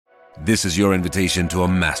This is your invitation to a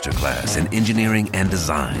masterclass in engineering and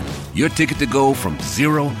design. Your ticket to go from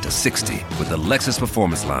 0 to 60 with the Lexus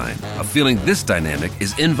Performance Line. A feeling this dynamic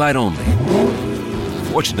is invite only.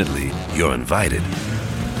 Fortunately, you're invited.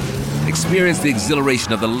 Experience the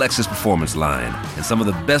exhilaration of the Lexus Performance Line and some of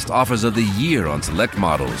the best offers of the year on select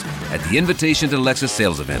models at the Invitation to Lexus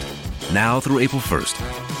sales event, now through April 1st.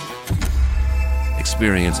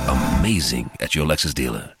 Experience amazing at your Lexus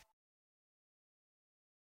dealer.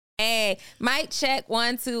 Hey, mic check,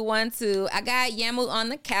 1 2 1 2. I got Yamu on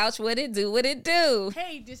the couch. What it do? What it do?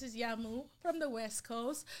 Hey, this is Yamu from the West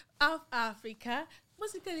Coast of Africa,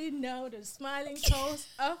 musically known as Smiling Coast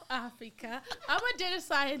of Africa. I'm a data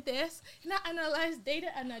scientist, and I analyze data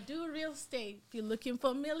and I do real estate. If you're looking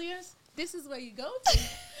for millions, this is where you go to.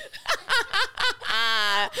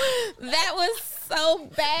 That was so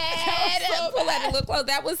bad. Pull out a little close.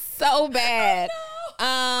 That was so bad.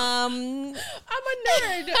 I'm a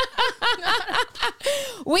nerd.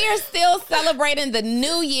 We are still celebrating the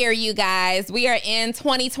new year, you guys. We are in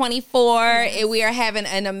 2024 and we are having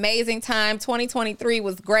an amazing time. 2023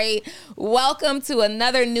 was great. Welcome to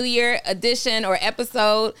another New Year edition or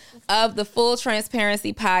episode of the Full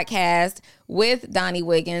Transparency Podcast with Donnie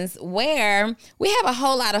Wiggins, where we have a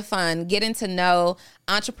whole lot of fun getting to know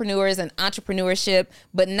entrepreneurs and entrepreneurship,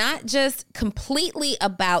 but not just completely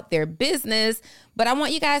about their business, but I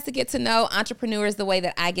want you guys to get to know entrepreneurs the way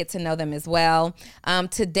that I get to know them as well.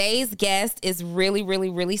 Today's guest is really, really,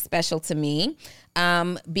 really special to me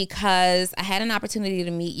because I had an opportunity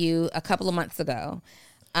to meet you a couple of months ago.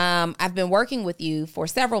 I've been working with you for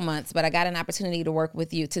several months, but I got an opportunity to work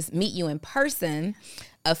with you, to meet you in person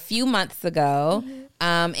a few months ago.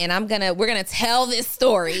 And we're gonna tell this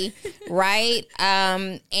story, right?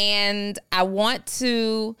 And I want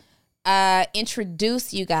to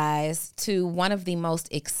introduce you guys to one of the most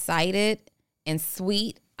excited and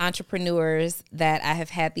sweet entrepreneurs that I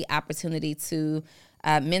have had the opportunity to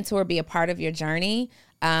mentor, be a part of your journey.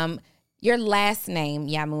 Your last name,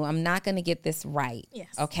 Yamu, I'm not going to get this right.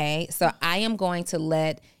 Yes. Okay. So I am going to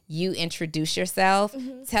let you introduce yourself.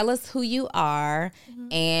 Mm-hmm. Tell us who you are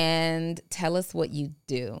and tell us what you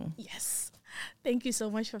do. Yes. Thank you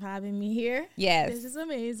so much for having me here. Yes. This is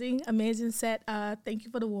amazing. Amazing set. Thank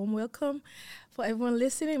you for the warm welcome. For everyone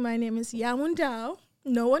listening, my name is Yamu Dao.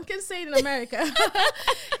 No one can say it in America.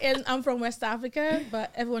 And I'm from West Africa,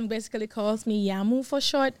 but everyone basically calls me Yamu for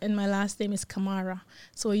short, and my last name is Camara.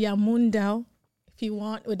 So Yamundao, if you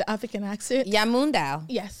want, with the African accent. Yamundao.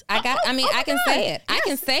 Yes. I can say it. Yes. I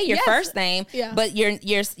can say your first name, but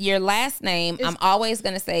your last name, I'm always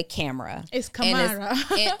going to say Camara. It's Camara.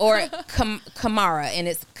 Or Camara, and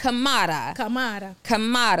it's Camara. Camara.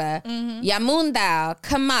 Yamundao,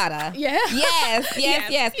 Camara. Yeah. Yes.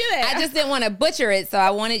 I just didn't want to butcher it, so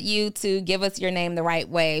I wanted you to give us your name the right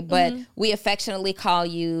way, but we affectionately call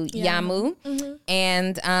you Yamu.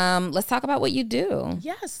 And let's talk about what you do.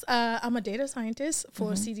 Yes. I'm a data scientist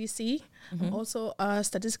for CDC. I'm also a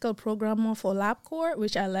statistical programmer for LabCorp,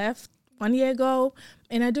 which I left 1 year ago.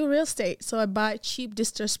 And I do real estate. So I buy cheap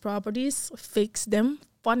distressed properties, fix them,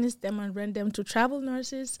 furnish them, and rent them to travel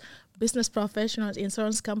nurses, business professionals,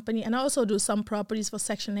 insurance company. And I also do some properties for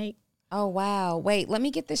Section 8. Oh, wow. Wait, let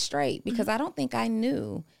me get this straight, because I don't think I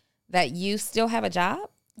knew that you still have a job.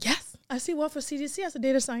 Yes. I see work for CDC as a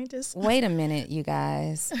data scientist. Wait a minute, you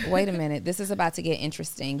guys. Wait a minute. This is about to get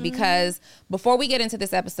interesting, because before we get into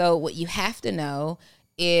this episode, what you have to know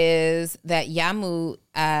is that Yamu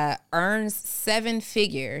earns 7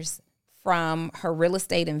 figures from her real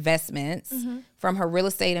estate investments. From her real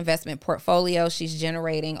estate investment portfolio, she's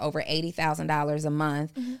generating over $80,000 a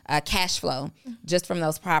month cash flow just from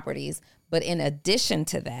those properties. But in addition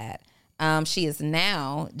to that, she is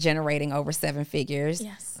now generating over 7 figures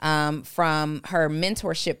from her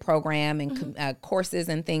mentorship program and courses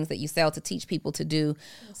and things that you sell to teach people to do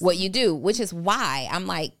what you do, which is why I'm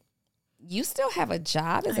like, you still have a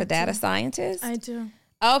job as a data scientist? I do.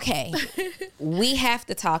 Okay. We have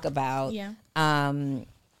to talk about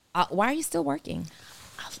why are you still working?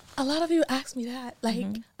 A lot of you ask me that. Like,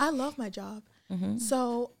 I love my job.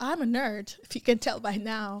 So I'm a nerd, if you can tell by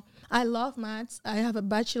now. I love maths. I have a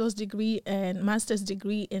bachelor's degree and master's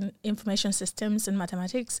degree in information systems and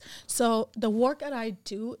mathematics. So the work that I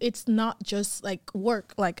do, it's not just like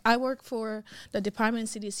work. Like, I work for the department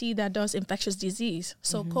CDC that does infectious disease.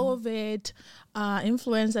 So COVID,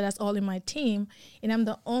 influenza, that's all in my team. And I'm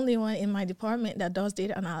the only one in my department that does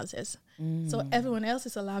data analysis. So everyone else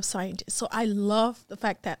is a lab scientist. So I love the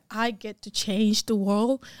fact that I get to change the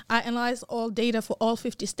world. I analyze all data for all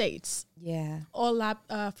 50 states. Yeah. All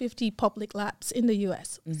 50 public labs in the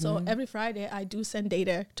US. So every Friday I do send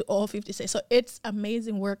data to all 50 states. So it's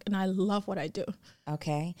amazing work and I love what I do.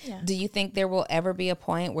 Okay. Yeah. Do you think there will ever be a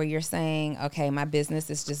point where you're saying, okay, my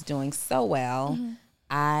business is just doing so well,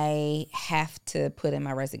 I have to put in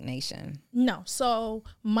my resignation? No. So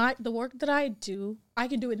the work that I do, I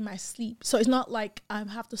can do it in my sleep. So it's not like I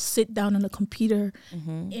have to sit down on a computer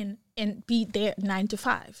and be there 9 to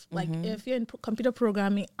 5. Like if you're in computer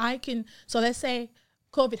programming, I can. So let's say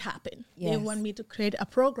COVID happened. Yes. They want me to create a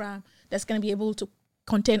program that's going to be able to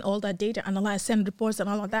contain all that data, analyze, send reports and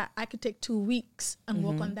all of that. I could take 2 weeks and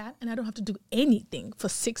work on that. And I don't have to do anything for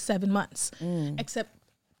 6-7 months except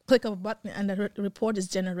click of a button and the report is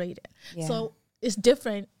generated. Yeah. So it's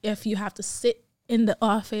different if you have to sit in the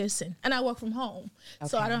office and I work from home.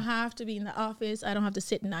 So I don't have to be in the office. I don't have to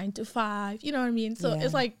sit 9 to 5. You know what I mean? So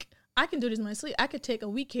it's like I can do this in my sleep. I could take a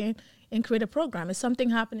weekend and create a program. If something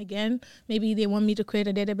happened again, maybe they want me to create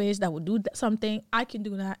a database that would do something, I can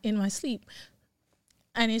do that in my sleep.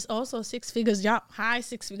 And it's also a 6-figure job, high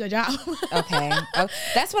 6-figure job. Okay. Oh,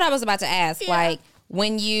 that's what I was about to ask. Yeah. Like,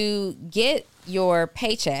 when you get your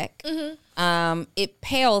paycheck, it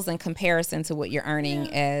pales in comparison to what you're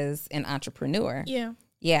earning as an entrepreneur. Yeah.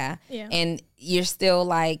 Yeah. Yeah. And you're still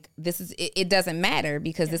like, it doesn't matter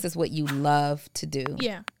because this is what you love to do.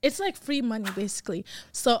 Yeah. It's like free money, basically.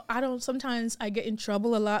 So sometimes I get in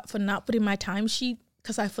trouble a lot for not putting my timesheet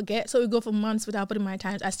because I forget. So we go for months without putting my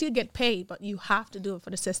times. I still get paid, but you have to do it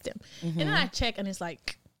for the system. And then I check and it's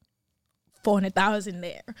like 400,000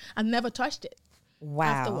 there. I've never touched it. Wow.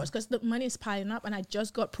 Afterwards, because the money is piling up and I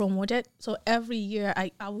just got promoted. So every year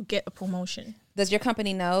I will get a promotion. Does your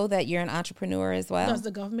company know that you're an entrepreneur as well? Does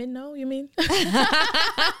the government know, you mean? That's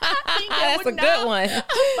a good one.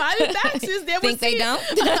 Filing taxes, they would Think they don't?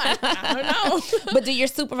 I don't know. But do your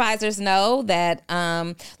supervisors know that,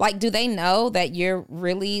 do they know that you're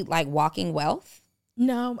really like walking wealth?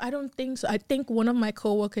 No, I don't think so. I think one of my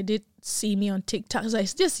coworkers did see me on TikTok. So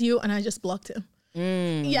it's just you, and I just blocked him.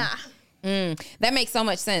 Yeah. That makes so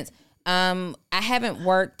much sense. I haven't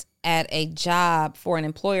worked at a job for an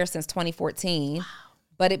employer since 2014,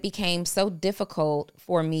 but it became so difficult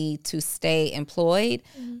for me to stay employed.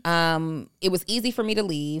 It was easy for me to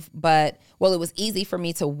leave, it was easy for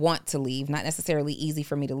me to want to leave, not necessarily easy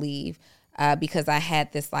for me to leave, because I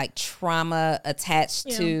had this like trauma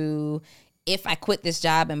attached to if I quit this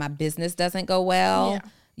job and my business doesn't go well. Yeah.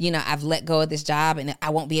 You know, I've let go of this job and I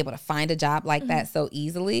won't be able to find a job like that so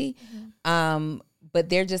easily. But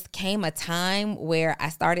there just came a time where I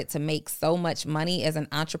started to make so much money as an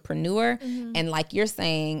entrepreneur. And like you're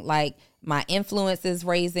saying, like my influence is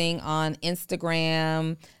raising on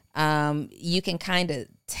Instagram. You can kind of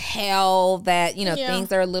tell that,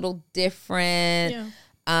 things are a little different.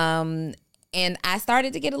 And I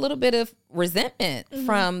started to get a little bit of resentment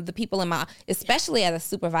from the people in my, especially at a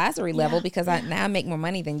supervisory level, because I now make more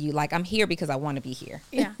money than you. Like I'm here because I want to be here.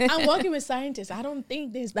 Yeah, I'm working with scientists. I don't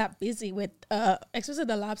think they're that busy with, especially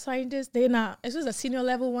the lab scientists. They're not, especially the senior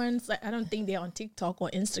level ones. Like, I don't think they're on TikTok or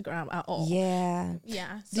Instagram at all. Yeah.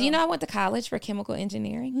 Yeah. So. Do you know I went to college for chemical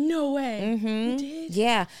engineering? No way. You did?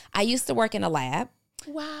 Yeah. I used to work in a lab.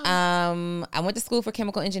 Wow. I went to school for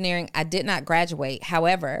chemical engineering. I did not graduate.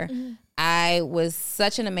 However, I was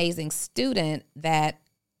such an amazing student that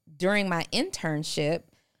during my internship,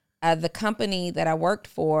 the company that I worked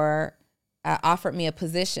for offered me a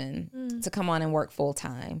position to come on and work full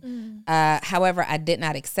time. However, I did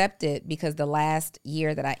not accept it because the last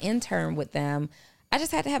year that I interned with them, I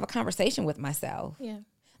just had to have a conversation with myself. Yeah.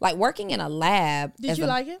 Like working in a lab. Did you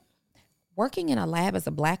like it? Working in a lab as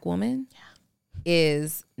a Black woman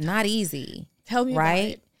is not easy. Tell me right? about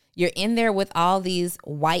it. You're in there with all these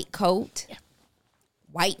white coat,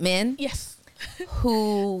 white men Yes.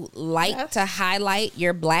 who like to highlight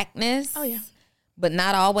your Blackness. Oh, yeah. But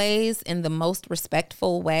not always in the most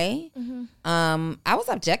respectful way. I was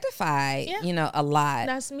objectified, a lot.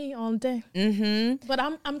 That's me all day. But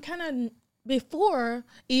I'm kind of, before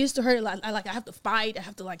it used to hurt a lot. I have to fight. I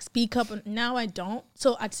have to like speak up. And now I don't.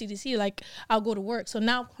 So at CDC, like I'll go to work. So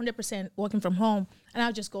now 100% working from home. And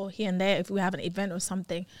I'll just go here and there if we have an event or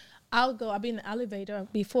something. I'll be in the elevator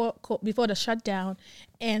before the shutdown.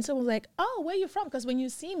 And someone's like, oh, where you from? Because when you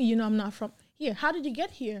see me, I'm not from here. How did you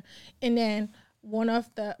get here? And then one of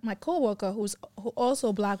my coworker who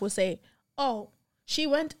also Black would say, oh, she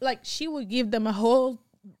would give them a whole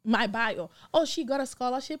my bio. Oh, she got a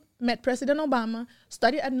scholarship, met President Obama,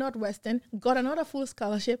 studied at Northwestern, got another full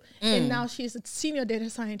scholarship, and now she's a senior data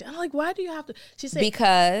scientist. I'm like, why do you have to? She said,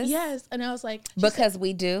 because yes. And I was like, because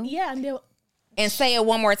we do. yeah. And they were, And say it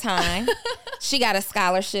one more time. She got a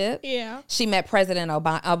scholarship. yeah. She met President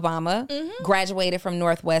Obama, graduated from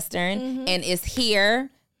Northwestern, and is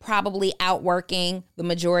here probably outworking the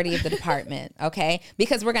majority of the department, okay?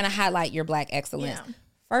 Because we're going to highlight your Black excellence. Yeah.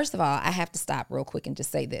 First of all, I have to stop real quick and just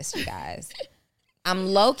say this, you guys. I'm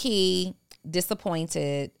low-key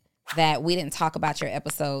disappointed that we didn't talk about your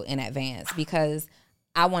episode in advance because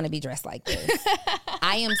I want to be dressed like this.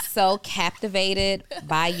 I am so captivated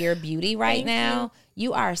by your beauty right now.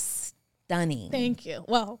 You are stunning. Thank you.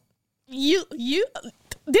 Well, you.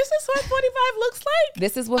 This is what 45 looks like.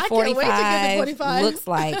 This is what I can't wait to get to 45 looks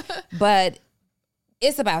like. But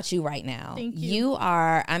it's about you right now. Thank you. You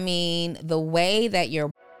are, I mean, the way that you're.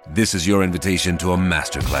 This is your invitation to a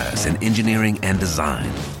masterclass in engineering and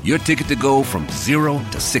design. Your ticket to go from 0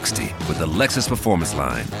 to 60 with the Lexus Performance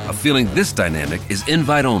Line. A feeling this dynamic is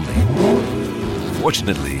invite only.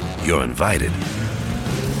 Fortunately, you're invited.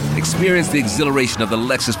 Experience the exhilaration of the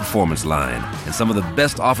Lexus Performance Line and some of the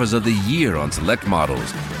best offers of the year on select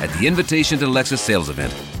models at the Invitation to Lexus sales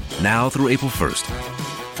event, now through April 1st.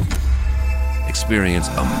 Experience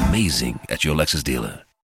amazing at your Lexus dealer.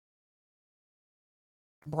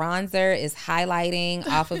 Bronzer is highlighting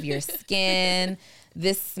off of your skin.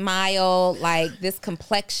 This smile, like this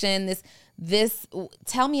complexion, this.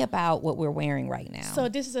 Tell me about what we're wearing right now. So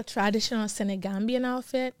this is a traditional Senegambian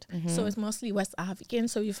outfit. Mm-hmm. So it's mostly West African.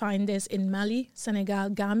 So you find this in Mali,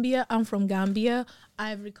 Senegal, Gambia. I'm from Gambia,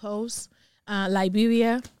 Ivory Coast,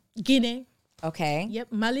 Liberia, Guinea. Okay.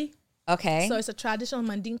 Yep, Mali. Okay. So it's a traditional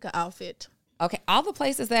Mandinka outfit. Okay. All the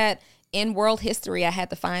places that in world history I had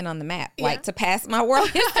to find on the map, Yeah. like to pass my world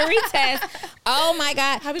history test. Oh my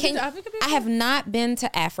God. Have you been to Africa before? I have not been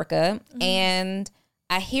to Africa, and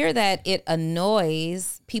I hear that it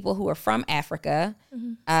annoys people who are from Africa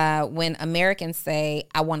when Americans say,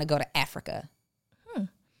 I want to go to Africa.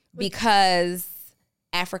 Because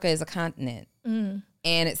Africa is a continent. And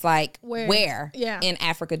it's like, where Yeah. in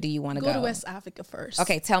Africa do you want to go? Go to West Africa first.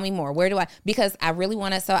 Okay, tell me more. Where do I? Because I really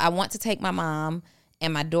want to. So I want to take my mom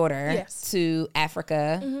and my daughter Yes. to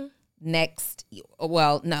Africa next.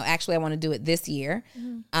 Well, no, actually, I want to do it this year.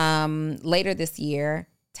 Later this year.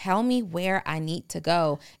 Tell me where I need to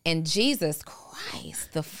go. And Jesus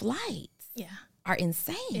Christ, the flights are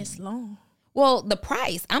insane. It's long. Well, the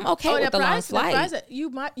price, I'm okay with the long flight. The price,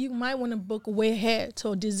 you might want to book way ahead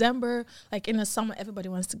till December, like in the summer. Everybody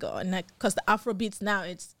wants to go, and because the Afrobeats now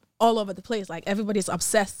it's all over the place. Like everybody's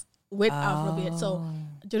obsessed with Afrobeat. So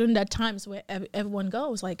during that time is where everyone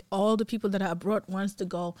goes. Like all the people that are abroad wants to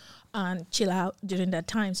go and chill out during that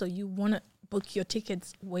time. So you want to book your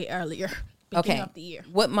tickets way earlier. Beginning of the year.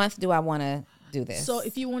 What month do I want to do this? So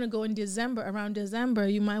if you want to go in December, around December,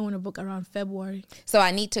 you might want to book around February. So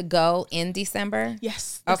I need to go in December?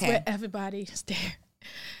 Yes. That's Okay. where everybody is there.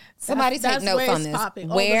 Somebody take notes on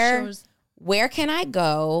this. Where can I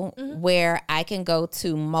go where I can go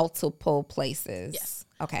to multiple places? Yes.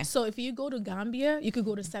 Okay. So if you go to Gambia, you could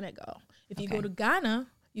go to Senegal. If you go to Ghana,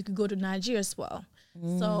 you could go to Nigeria as well.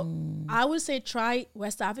 So I would say try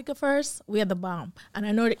West Africa first. We are the bomb. And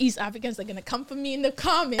I know the East Africans are going to come for me in the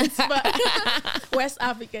comments, but West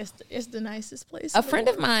Africa is the nicest place. A friend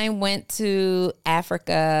of mine went to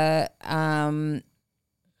Africa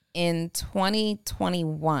in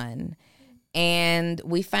 2021, and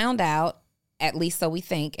we found out, at least so we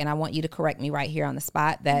think, and I want you to correct me right here on the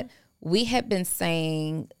spot, that we had been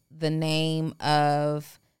saying the name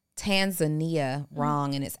of Tanzania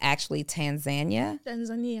wrong, and it's actually Tanzania.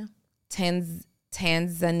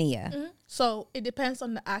 Tanzania. So it depends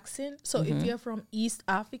on the accent. So if you're from East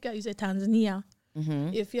Africa, you say Tanzania.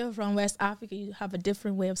 If you're from West Africa, you have a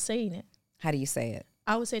different way of saying it. How do you say it?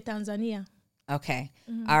 I would say Tanzania. Okay.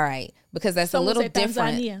 All right. Because that's Some a would little say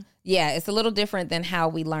different. Tanzania. Yeah, it's a little different than how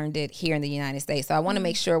we learned it here in the United States. So I want to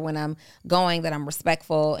make sure when I'm going that I'm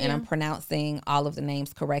respectful and I'm pronouncing all of the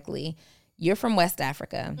names correctly. You're from West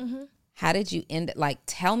Africa. How did you end? Like,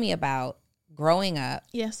 tell me about growing up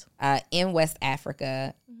Yes. In West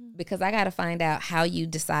Africa, because I got to find out how you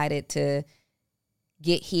decided to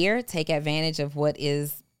get here, take advantage of what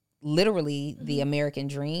is literally the American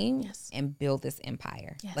dream, and build this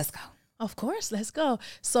empire. Yes. Let's go. Of course, let's go.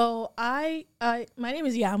 So my name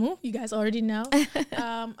is Yamu. You guys already know.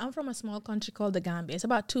 I'm from a small country called the Gambia. It's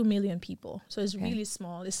about 2 million people. So it's really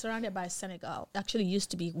small. It's surrounded by Senegal. Actually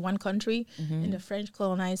used to be one country, and the French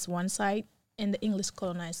colonized one side and the English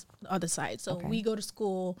colonized the other side. So we go to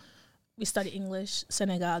school. we study English.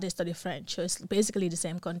 Senegal, they study French. So it's basically the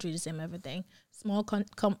same country, the same everything.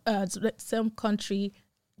 Same country,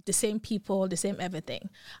 the same people, the same everything.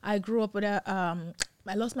 I grew up with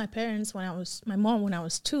I lost my parents my mom when I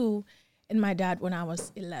was 2, and my dad when I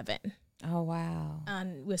was 11. Oh, wow.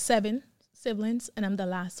 And we're 7 siblings, and I'm the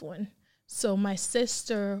last one. So my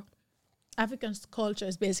sister, African culture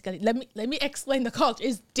is basically, let me explain the culture.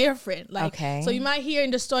 It's different. Like, okay. So you might hear in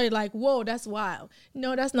the story like, whoa, that's wild.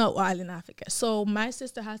 No, that's not wild in Africa. So my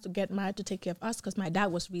sister has to get married to take care of us because my dad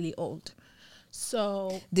was really old.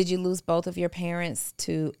 So did you lose both of your parents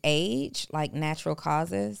to age, like natural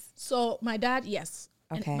causes? So my dad, yes.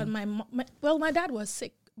 Okay. But my dad was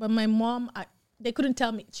sick. But my mom, they couldn't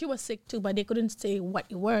tell me. She was sick too, but they couldn't say what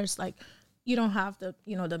it was. Like, you don't have the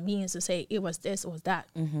means to say it was this, it was that.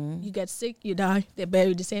 Mm-hmm. You get sick, you die, they bury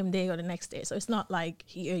you the same day or the next day. So it's not like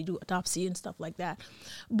here you do autopsy and stuff like that.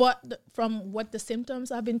 But from what the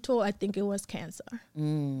symptoms I've been told, I think it was cancer.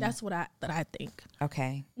 That's what I think.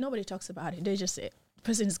 Okay. Nobody talks about it. They just say, the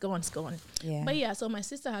person is gone, it's gone. Yeah. But yeah, so my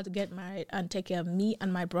sister had to get married and take care of me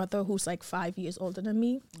and my brother, who's like 5 years older than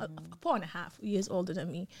me, 4.5 years older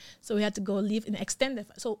than me. So we had to go live in extended.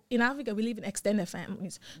 So in Africa, we live in extended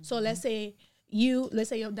families. So let's say your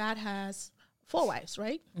dad has 4 wives,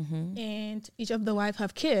 right? Mm-hmm. And each of the wives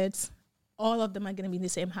have kids. All of them are going to be in the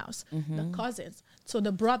same house. Mm-hmm. The cousins. So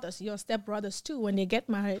the brothers, your stepbrothers too, when they get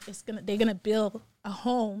married, they're going to build a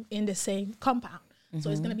home in the same compound. So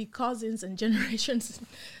it's going to be cousins and generations,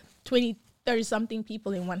 20, 30-something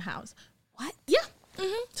people in one house. What? Yeah.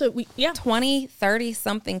 Mm-hmm. So 20,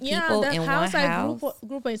 30-something people in one house? I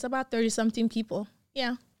group it's about 30-something people.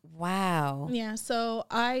 Yeah. Wow. Yeah. So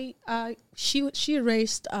she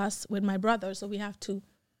raised us with my brother, so we have to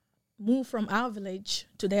move from our village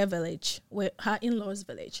to their village, with her in-laws'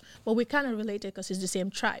 village. But we're kind of related because it's the same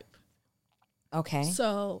tribe. Okay.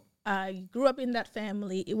 So I grew up in that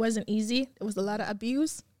family. It wasn't easy. There was a lot of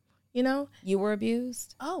abuse, You were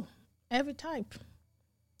abused? Oh, every type.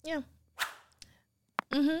 Yeah.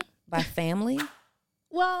 Mm-hmm. By family?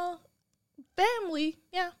 Well, family,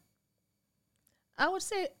 yeah. I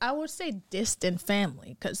would say distant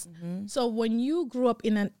family, because so when you grew up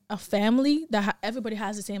in a family that everybody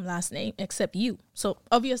has the same last name except you. So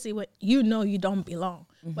obviously, you don't belong.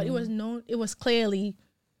 Mm-hmm. But it was clearly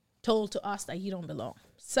told to us that you don't belong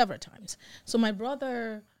several times. So my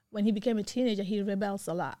brother, when he became a teenager, he rebels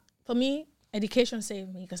a lot. For me, education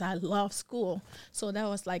saved me because I love school. So that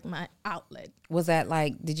was like my outlet. Was that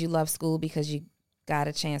like, did you love school because you got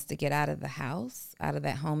a chance to get out of the house, out of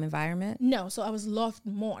that home environment? No, so I was loved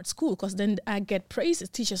more at school because then I get praises.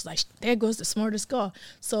 Teachers like, there goes the smartest girl.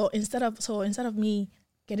 So instead of me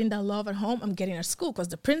getting that love at home, I'm getting at school because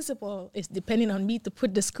the principal is depending on me to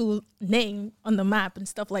put the school name on the map and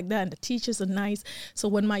stuff like that. And the teachers are nice. So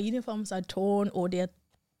when my uniforms are torn or they're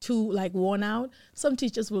too worn out, some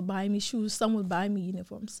teachers will buy me shoes, some will buy me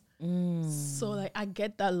uniforms. So I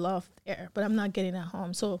get that love there, but I'm not getting it at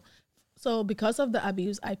home. So because of the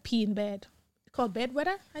abuse, I pee in bed. It's called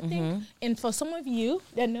bedwetter, I think. Mm-hmm. And for some of you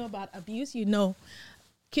that know about abuse,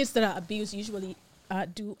 kids that are abused usually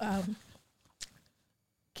do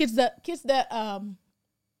kids that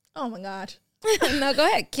oh my God. No, go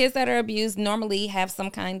ahead. Kids that are abused normally have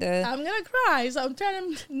some kind of... I'm going to cry, so I'm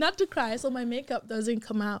trying not to cry so my makeup doesn't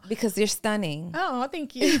come out. Because you're stunning. Oh,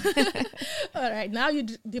 thank you. All right, now you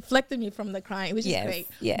deflected me from the crying, which is great.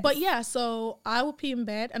 Yes. But yeah, so I would pee in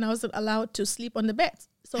bed and I wasn't allowed to sleep on the bed.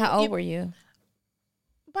 So how old were you?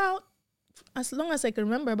 About, as long as I can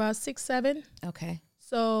remember, about 6, 7. Okay.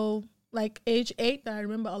 So age 8, I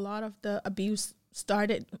remember a lot of the abuse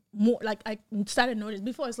started more, I started noticing.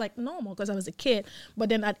 Before it's normal because I was a kid, but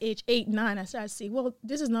then at age 8, 9 I started seeing, well,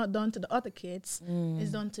 this is not done to the other kids,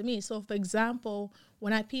 it's done to me. So for example,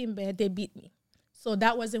 when I pee in bed, they beat me, so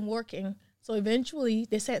that wasn't working. So eventually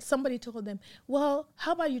somebody told them, well,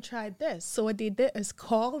 how about you try this? So what they did is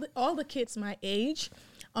called all the kids my age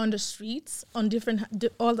on the streets, on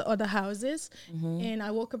all the other houses, and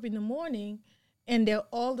I woke up in the morning and they're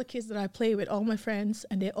all the kids that I play with, all my friends,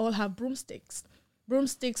 and they all have broomsticks.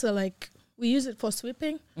 Broomsticks are we use it for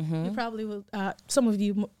sweeping. You probably will, some of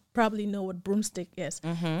you probably know what broomstick is.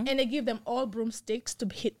 And they give them all broomsticks to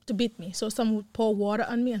beat me. So some would pour water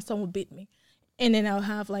on me and some would beat me. And then I'll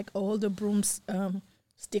have all the brooms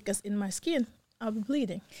stickers in my skin. I'll be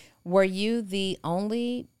bleeding. Were you the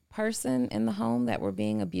only person in the home that were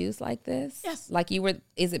being abused like this? Yes.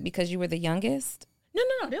 Is it because you were the youngest? No.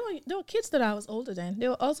 There were kids that I was older than.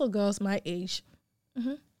 There were also girls my age.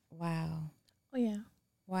 Wow. Oh, yeah.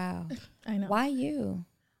 Wow. I know. Why you?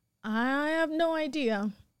 I have no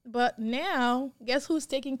idea. But now, guess who's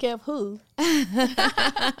taking care of who?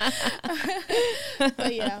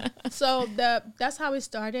 Yeah. So that's how it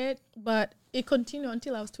started, but it continued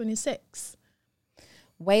until I was 26.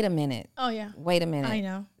 Wait a minute. Oh yeah. Wait a minute. I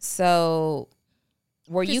know. So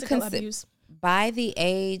were Physical you abuse. by the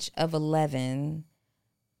age of 11,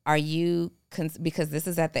 are you because this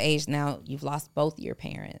is at the age now you've lost both your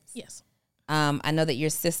parents. Yes. I know that your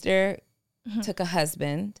sister took a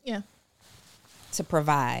husband Yeah. to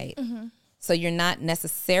provide. So you're not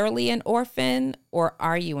necessarily an orphan, or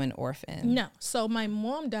are you an orphan? No. So my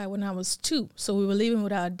mom died when I was 2. So we were living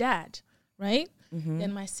with our dad, right?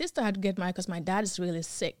 Then my sister had to get married because my dad is really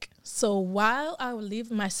sick. So while I would live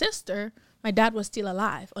with my sister, my dad was still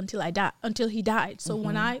alive until he died. So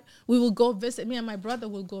when we will go visit, me and my brother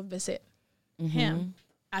will go visit him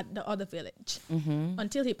at the other village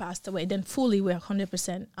until he passed away. Then fully we're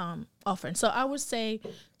 100% orphan. So I would say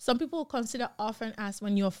some people consider orphan as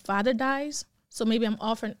when your father dies. So maybe I'm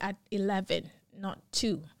orphan at 11, not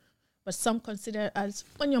 2. But some consider as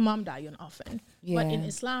when your mom dies, you're an orphan. Yeah. But in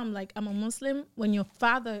Islam, like I'm a Muslim, when your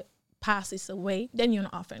father passes away, then you're an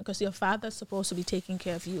orphan because your father's supposed to be taking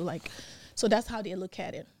care of you. Like, so that's how they look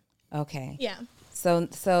at it. Okay. Yeah.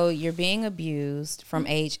 So you're being abused from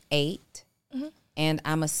age 8, and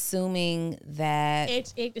I'm assuming that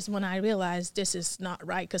Age 8 is when I realized this is not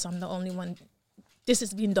right because I'm the only one. This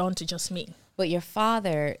is being done to just me. But your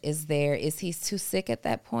father is there. Is he too sick at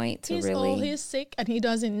that point to He's sick and he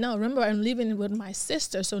doesn't know. Remember, I'm living with my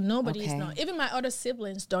sister, so nobody's Okay. know. Even my other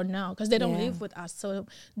siblings don't know because they don't Yeah. live with us. So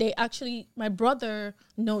they actually, my brother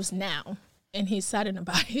knows now, and he's saddened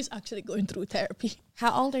about it. He's actually going through therapy.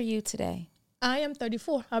 How old are you today? I am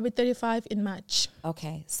 34. I'll be 35 in March.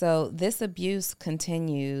 Okay. So this abuse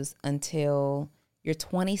continues until you're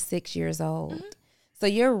 26 years old. So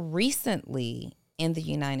you're recently in the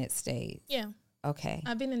United States. Yeah. Okay.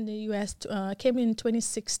 I've been in the U.S. Came in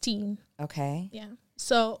 2016. Okay. Yeah.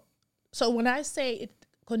 So when I say it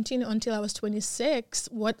continued until I was 26,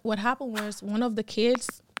 what happened was one of the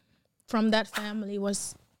kids from that family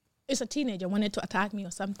is a teenager, wanted to attack me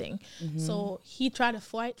or something. So he tried to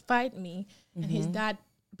fight me, and his dad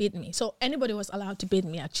beat me. So anybody was allowed to beat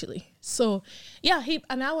me, actually. So yeah,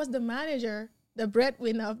 and I was the manager, the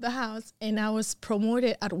breadwinner of the house, and I was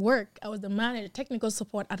promoted at work. I was the manager, technical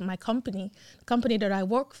support at my company, the company that I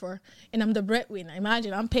work for, and I'm the breadwinner.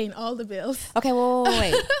 Imagine, I'm paying all the bills. Okay. Well,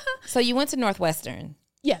 wait. So you went to Northwestern.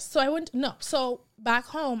 Yes, so back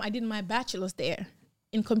home, I did my bachelor's there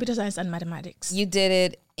in computer science and mathematics. You did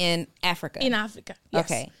it in Africa. In Africa, yes.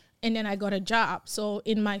 Okay. And then I got a job. So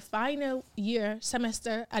in my final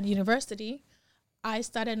semester at university, I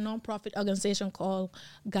started a nonprofit organization called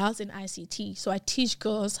Girls in ICT. So I teach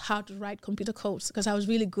girls how to write computer codes because I was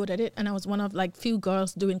really good at it, and I was one of like few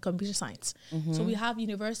girls doing computer science. So we have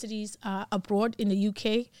universities abroad in the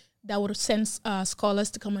UK that would send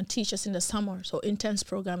scholars to come and teach us in the summer, so intense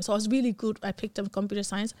programs. So I was really good. I picked up computer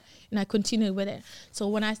science, and I continued with it. So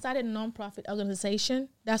when I started a nonprofit organization,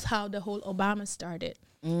 that's how the whole Obama started.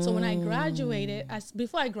 So when I graduated,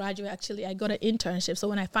 before I graduated, actually, I got an internship. So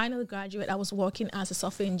when I finally graduated, I was working as a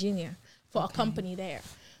software engineer for a company there.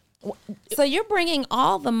 So you're bringing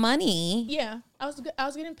all the money. Yeah, I was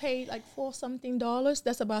getting paid like $4-something.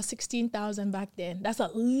 That's about $16,000 back then. That's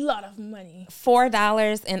a lot of money.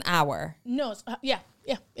 $4 an hour. No, yeah,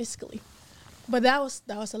 basically. But that was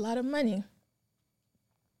a lot of money.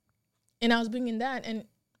 And I was bringing that, and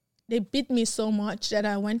they beat me so much that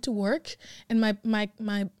I went to work, and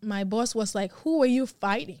my boss was like, "Who are you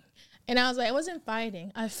fighting?" And I was like, "I wasn't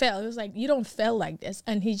fighting. I fell." It was like, "You don't fail like this."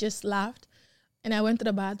 And he just laughed. And I went to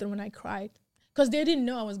the bathroom and I cried because they didn't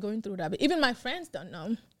know I was going through that. But even my friends don't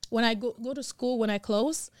know. When I go to school, when I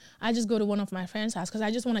close, I just go to one of my friends' house because I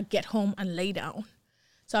just want to get home and lay down.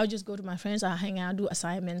 So I'll just go to my friends, I'll hang out, do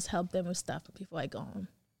assignments, help them with stuff before I go home.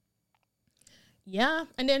 Yeah,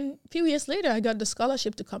 and then a few years later, I got the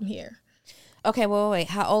scholarship to come here. Okay, well, wait.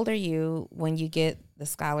 How old are you when you get the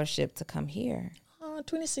scholarship to come here?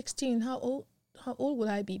 2016. How old would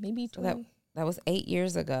I be? Maybe 20. That was 8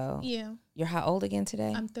 years ago. Yeah. You're how old again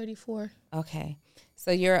today? I'm 34. Okay.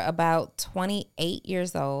 So you're about 28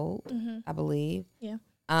 years old, I believe. Yeah.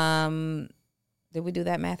 Did we do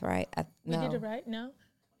that math right? We did it right? No?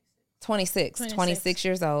 26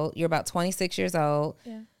 years old. You're about 26 years old.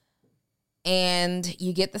 Yeah. And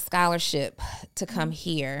you get the scholarship to come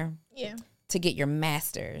here. Yeah. To get your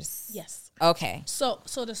master's. Yes. Okay. So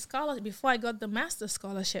the scholarship, before I got the master's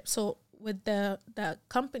scholarship, so with the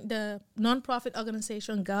company, the nonprofit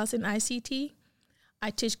organization Girls in ICT, I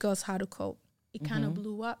teach girls how to code. It kind of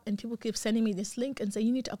blew up, and people keep sending me this link and say,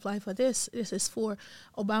 "You need to apply for this. This is for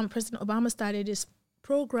Obama. President Obama started this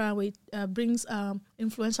program which brings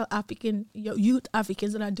influential African youth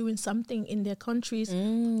Africans that are doing something in their countries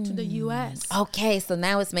to the U.S. Okay, so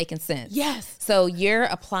now it's making sense. Yes. So you're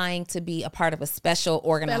applying to be a part of a special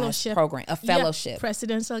organized program, a fellowship. Yeah,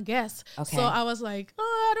 presidential guest. Okay. So I was like,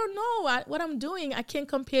 I don't know what I'm doing. I can't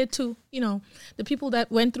compare to, the people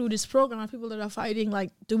that went through this program, people that are fighting,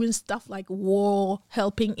 like doing stuff like war,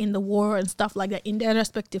 helping in the war and stuff like that in their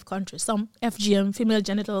respective countries. Some FGM, female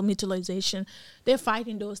genital mutilation, they're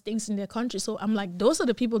fighting those things in their country. So I'm like, those are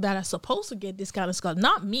the people that are supposed to get this kind of scholarship,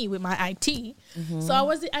 not me with my IT. Mm-hmm.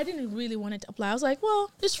 So I didn't really want to apply. I was like,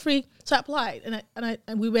 well, it's free. So I applied,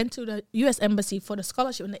 and we went to the U.S. Embassy for the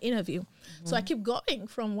scholarship and the interview. Mm-hmm. So I keep going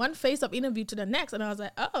from one phase of interview to the next, and I was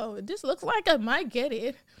like, oh, this looks like I might get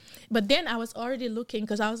it. But then I was already looking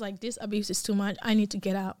because I was like, this abuse is too much. I need to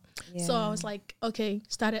get out. Yeah. So I was like, okay,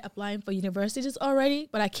 started applying for universities already,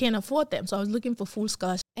 but I can't afford them. So I was looking for full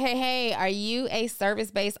scholarship. Hey, are you a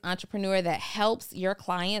service-based entrepreneur that helps your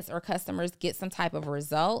clients or customers get some type of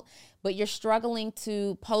result, but you're struggling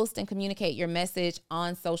to post and communicate your message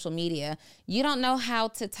on social media? You don't know how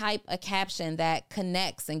to type a caption that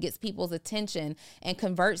connects and gets people's attention and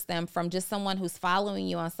converts them from just someone who's following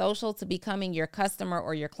you on social to becoming your customer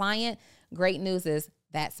or your client? Great news is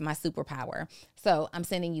that's my superpower. So I'm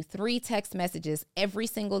sending you 3 text messages every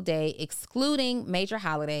single day, excluding major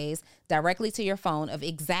holidays, directly to your phone of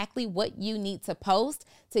exactly what you need to post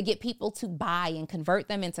to get people to buy and convert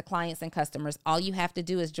them into clients and customers. All you have to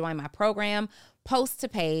do is join my program, Post to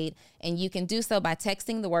Paid, and you can do so by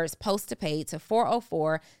texting the words Post to Paid to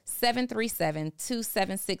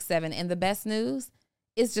 404-737-2767. And the best news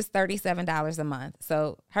is just $37 a month.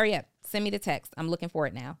 So hurry up, send me the text. I'm looking for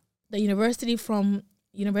it now. The university from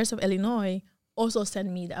University of Illinois also sent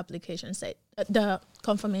me the application, said the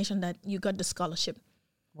confirmation that you got the scholarship.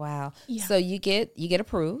 Wow. Yeah. So you get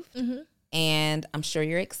approved, mm-hmm. and I'm sure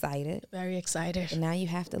you're excited. Very excited. And now you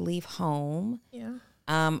have to leave home. Yeah.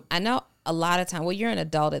 I know a lot of time, well, you're an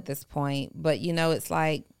adult at this point, but it's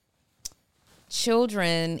like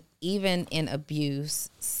children, even in abuse,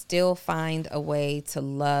 still find a way to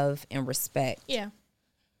love and respect the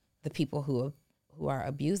people who are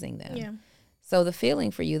abusing them. Yeah. So the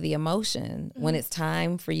feeling for you, the emotion, when it's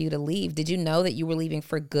time for you to leave, did you know that you were leaving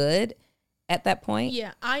for good at that point?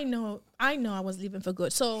 Yeah, I know I was leaving for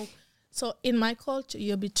good. So in my culture,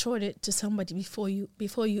 you're betrothed to somebody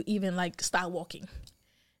before you even like start walking.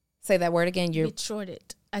 Say that word again. You're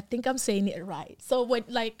betrothed. I think I'm saying it right. So when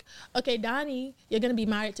okay, Donnie, you're gonna be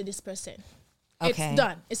married to this person. Okay. It's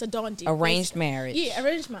done. It's a done deal. Arranged marriage. Yeah,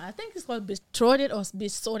 arranged marriage. I think it's called betrothed or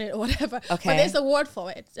besorted or whatever. Okay. But there's a word for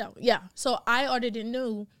it. So, yeah. So I already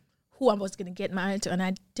knew who I was going to get married to, and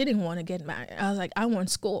I didn't want to get married. I was like, I want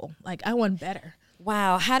school. Like, I want better.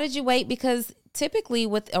 Wow. How did you wait? Because typically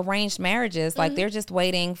with arranged marriages, like they're just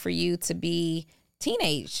waiting for you to be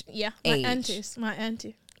teenage. Yeah. age.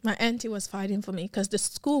 My auntie was fighting for me because the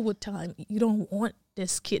school would tell him, you don't want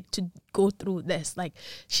this kid to go through this. Like,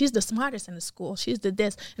 she's the smartest in the school. She's the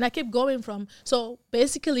this. And I kept going from, so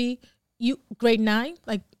basically, grade 9,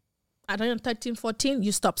 like, I don't know, 13, 14,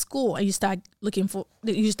 you stop school and you start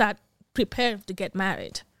preparing to get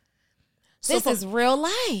married. So this is real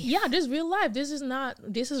life. Yeah, this is real life. This is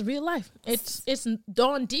real life. It's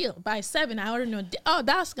done deal. By 7, I already know,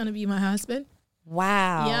 that's going to be my husband.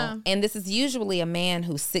 Wow. Yeah. And this is usually a man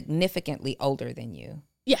who's significantly older than you.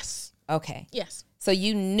 Yes. Okay. Yes. So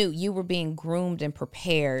you knew you were being groomed and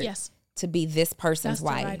prepared to be this person's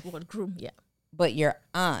wife. That's the right word, groom, yeah. But your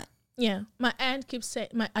aunt. Yeah. My aunt keeps saying,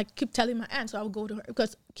 I keep telling my aunt, so I will go to her.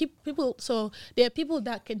 Because there are people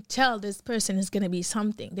that can tell this person is going to be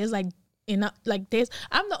something. There's I'm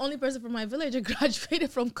the only person from my village who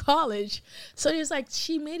graduated from college. So it's like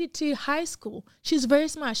she made it to high school. She's very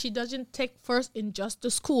smart. She doesn't take first in just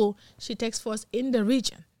the school. She takes first in the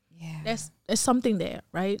region. Yeah. There's something there,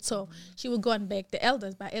 right? So she would go and beg the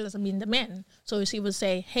elders. By elders, I mean the men. So she would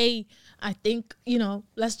say, hey, I think,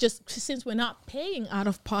 let's just, since we're not paying out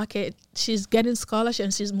of pocket, she's getting scholarship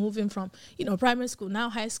and she's moving from, primary school,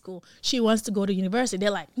 now high school. She wants to go to university.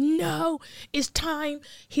 They're like, no, it's time.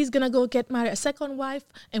 He's going to go get married a second wife.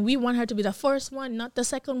 And we want her to be the first one, not the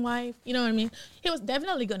second wife. You know what I mean? He was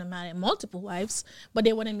definitely going to marry multiple wives, but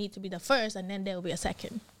they wanted me to be the first and then there will be a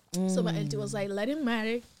second. So my auntie was like, let him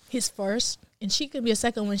marry his first, and she could be a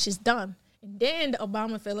second when she's done. And then the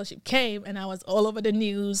Obama Fellowship came, and I was all over the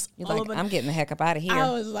news. I'm getting the heck up out of here. I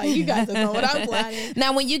was like, you guys don't know what I'm planning.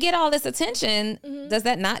 Now, when you get all this attention, does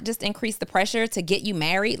that not just increase the pressure to get you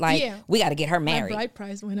married? Like, we got to get her married. My bride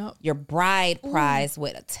price went up. Your bride price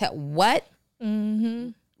went up. What? Mm-hmm.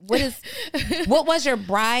 What was your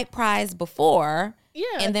bride price before?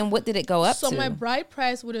 Yeah. And then what did it go up so to? my bride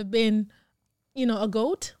price would have been, a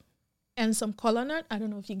goat and some kola nut. I don't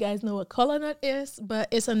know if you guys know what kola nut is, but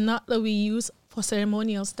it's a nut that we use for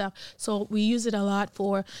ceremonial stuff. So we use it a lot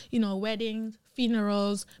for, weddings,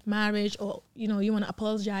 funerals, marriage, or, you want to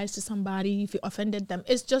apologize to somebody if you offended them.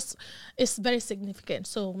 It's very significant.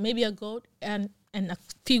 So maybe a goat and a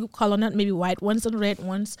few kola nut, maybe white ones and red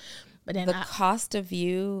ones. But then the cost of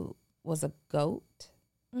you was a goat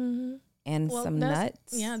and some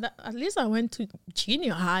nuts. Yeah, at least I went to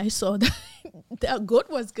junior high, so that goat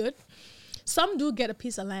was good. Some do get a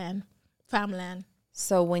piece of land, farmland.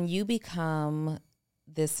 So when you become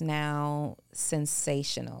this now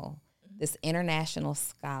sensational, this international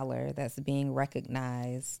scholar that's being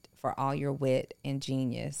recognized for all your wit and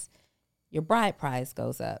genius, your bride price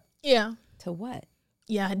goes up. Yeah. To what?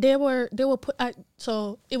 Yeah, they were put.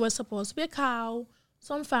 So it was supposed to be a cow,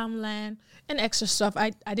 some farmland, and extra stuff.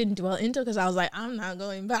 I didn't dwell into because I was like, I'm not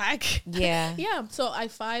going back. Yeah. Yeah. So I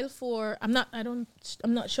filed for. I'm not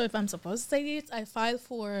sure if I'm supposed to say this. I filed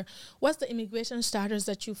for what's the immigration status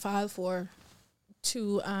that you file for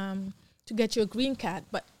to get your green card,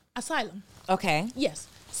 but asylum. Okay. Yes.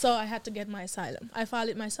 So I had to get my asylum. I filed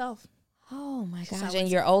it myself. Oh my gosh! And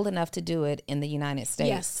you're old enough to do it in the United States,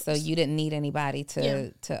 Yes. so you didn't need anybody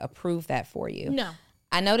to approve that for you. No.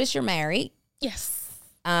 I noticed you're married. Yes.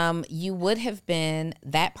 You would have been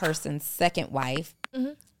that person's second wife,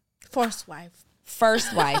 First wife.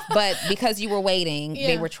 first wife, but because you were waiting,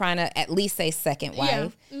 they Yeah. were trying to at least say second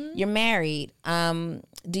wife. Yeah. You're married.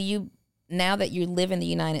 Do you, now that you live in the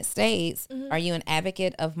United States, are you an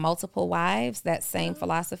advocate of multiple wives? That same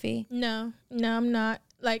philosophy? No, I'm not.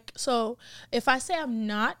 Like, so if I say I'm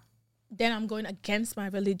not, then I'm going against my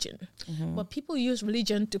religion. But people use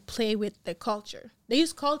religion to play with their culture. They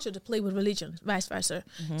use culture to play with religion, vice versa.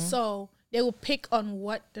 So they will pick on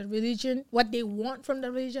what they want from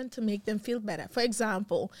the religion to make them feel better. For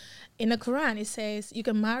example, in the Quran, it says you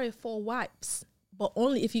can marry 4 wives, but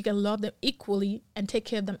only if you can love them equally and take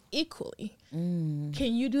care of them equally. Can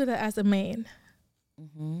you do that as a man?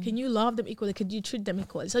 Can you love them equally? Can you treat them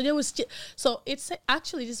equally? So there was, it's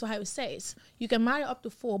actually, this is how it says: you can marry up to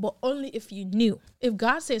 4, but only if you knew. If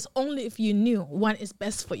God says only if you knew one is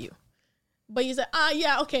best for you, but you say,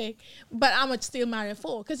 yeah, okay, but I'm gonna still marry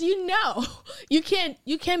 4 because you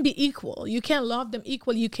can't be equal. You can't love them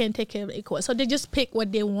equally. You can't take care of them equally. So they just pick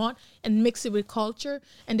what they want and mix it with culture,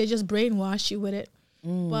 and they just brainwash you with it.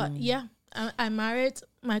 But yeah, I married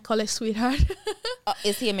my college sweetheart.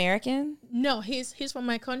 Is he American? No, he's from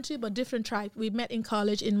my country, but different tribe. We met in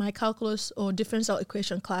college in my calculus or differential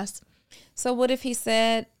equation class. So what if he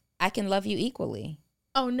said, I can love you equally?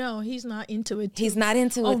 Oh, no, he's not into it. He's not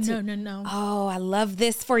into it. Oh, no. Oh, I love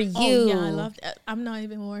this for you. Oh, yeah, I love that. I'm not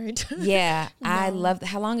even worried. Yeah, No. I love.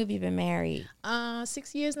 How long have you been married?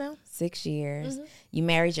 6 years now. 6 years. You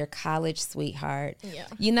married your college sweetheart. Yeah.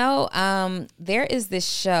 You know, there is this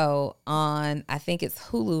show on, I think it's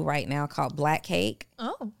Hulu right now, called Black Cake.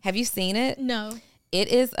 Oh. Have you seen it? No. It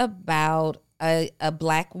is about a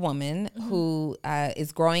Black woman who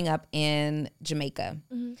is growing up in Jamaica.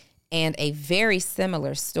 And a very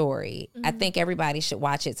similar story. I think everybody should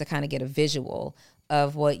watch it to kind of get a visual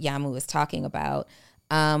of what Yamu is talking about.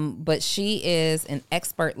 But she is an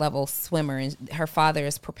expert level swimmer, and her father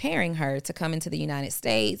is preparing her to come into the United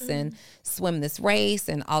States and swim this race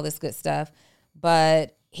and all this good stuff.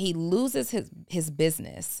 But he loses his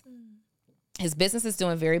business. His business is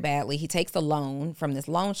doing very badly. He takes a loan from this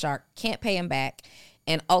loan shark, can't pay him back.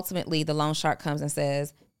 And ultimately the loan shark comes and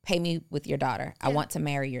says, pay me with your daughter. I want to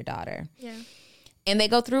marry your daughter. Yeah. And they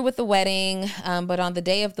go through with the wedding. But on the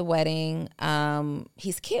day of the wedding,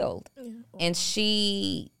 he's killed. Yeah. And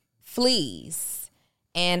she flees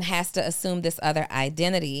and has to assume this other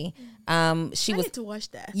identity. I need to watch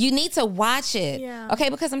that. You need to watch it. Yeah. Okay,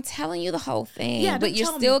 because I'm telling you the whole thing. Yeah, but you're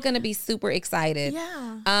still going to be super excited.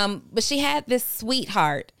 Yeah. But she had this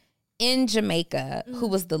sweetheart in Jamaica who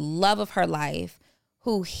was the love of her life,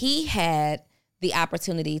 who he had the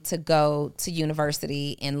opportunity to go to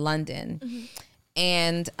university in London.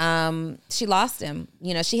 And she lost him.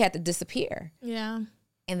 You know, she had to disappear. Yeah.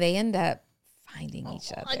 And they end up finding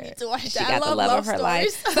each other. I need to watch that. She got the love of her life.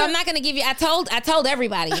 So I'm not going to give you, I told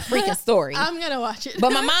everybody a freaking story. I'm going to watch it.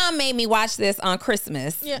 But my mom made me watch this on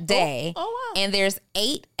Christmas Day. Oh, wow. And there's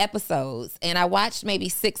 8 episodes. And I watched maybe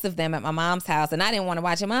 6 of them at my mom's house. And I didn't want to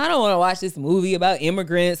watch them. I don't want to watch this movie about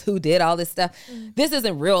immigrants who did all this stuff. This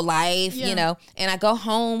isn't real life, you know. And I go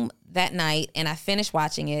home that night and I finish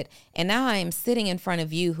watching it. And now I am sitting in front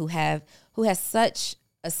of you who has such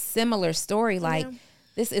a similar story. Like,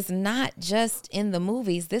 this is not just in the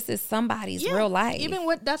movies. This is somebody's real life. Even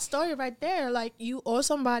with that story right there, like you owe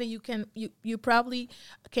somebody, you probably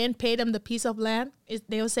can pay them the piece of land.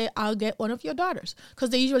 They'll say, I'll get one of your daughters. Because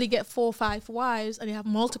they usually get 4 or 5 wives and they have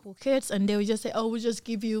multiple kids. And they would just say, oh, we'll just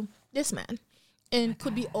give you this man. And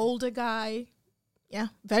could be older guy. Yeah,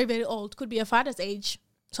 very, very old. Could be a father's age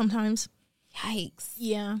sometimes. Yikes.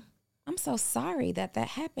 Yeah. I'm so sorry that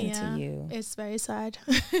happened to you. It's very sad.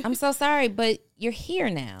 I'm so sorry, but you're here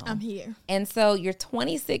now. I'm here. And so you're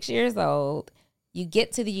 26 years old. You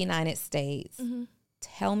get to the United States. Mm-hmm.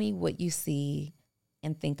 Tell me what you see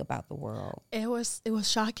and think about the world. It was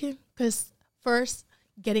shocking because first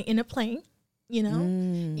getting in a plane,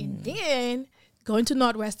 and then going to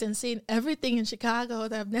Northwestern, seeing everything in Chicago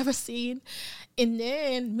that I've never seen, and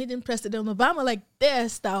then meeting President Obama like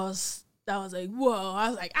this, that was like, whoa. I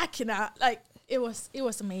was like, I cannot, like, it was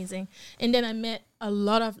amazing. And then I met a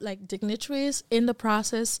lot of like dignitaries in the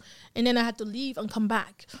process, and then I had to leave and come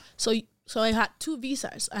back. So I had 2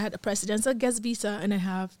 visas. I had a presidential guest visa and I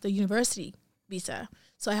have the university visa.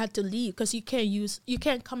 So I had to leave because you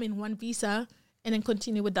can't come in one visa and then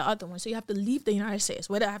continue with the other one. So you have to leave the United States,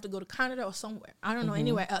 whether I have to go to Canada or somewhere. I don't know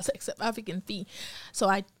anywhere else except African fee. So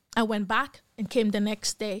I went back and came the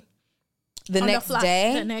next day. The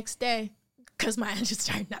next day. Because my aunt just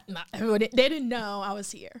started not everybody, they didn't know I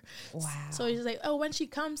was here. Wow. So he's like, oh, when she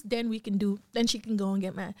comes, then she can go and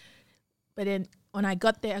get married. But then when I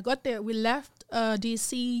got there, we left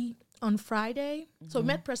DC on Friday. So we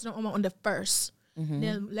met President Obama on the 1st.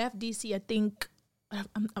 Then left DC, I think,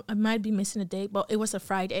 I might be missing a date, but it was a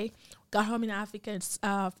Friday. Got home in Africa, it's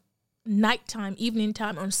nighttime, evening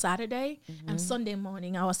time on Saturday, and Sunday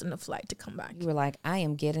morning I was on the flight to come back. You were like, I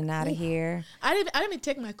am getting out of here. I didn't even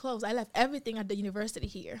take my clothes. I left everything at the university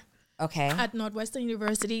here. Okay. At Northwestern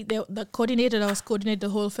University, the coordinator that was coordinating the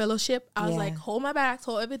whole fellowship, I was like, hold my bags,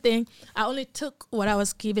 hold everything. I only took what I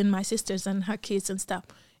was giving my sisters and her kids and stuff,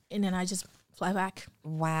 and then I just fly back.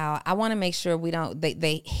 Wow. I want to make sure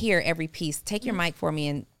they hear every piece. Take your mic for me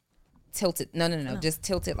and tilt it. No. Just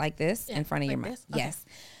tilt it like this in front of your mic. Okay. Yes.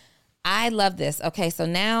 I love this. Okay, so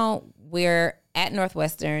now we're at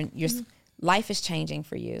Northwestern. Your life is changing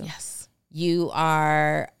for you. Yes. You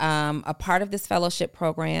are a part of this fellowship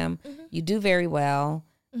program. You do very well.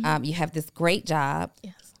 You have this great job.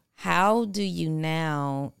 Yes. How do you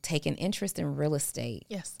now take an interest in real estate?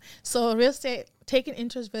 Yes. So real estate, taking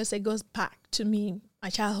interest in real estate goes back to me, my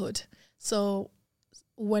childhood. So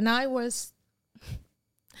when I was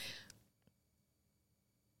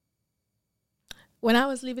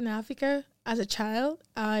living in Africa as a child,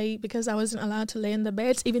 because I wasn't allowed to lay in the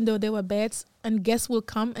beds, even though there were beds and guests will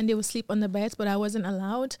come and they will sleep on the beds, but I wasn't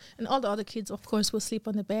allowed. And all the other kids, of course, will sleep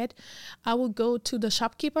on the bed. I would go to the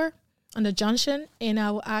shopkeeper on the junction and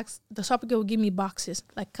I will ask, the shopkeeper will give me boxes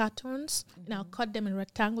like cartons, and I'll cut them in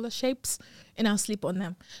rectangular shapes and I'll sleep on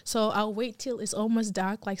them. So I'll wait till it's almost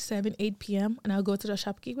dark, like 7-8 p.m. and I'll go to the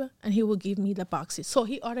shopkeeper and he will give me the boxes. So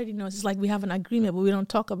he already knows. It's like we have an agreement, but we don't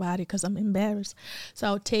talk about it because I'm embarrassed. So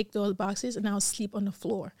I'll take those boxes and I'll sleep on the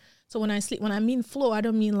floor. So when I mean floor, I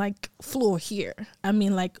don't mean like floor here. I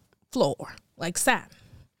mean like floor, like sand.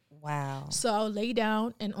 Wow. So I'll lay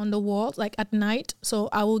down and on the wall, like at night. So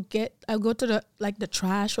I'll go to the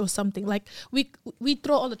trash or something. Like we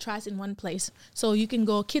throw all the trash in one place. So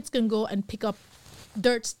kids can go and pick up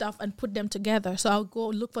dirt stuff and put them together. So I'll go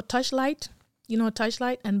look for touchlight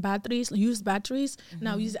and batteries, used batteries, and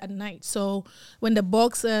I'll use it at night. So when the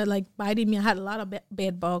bugs are like biting me, I had a lot of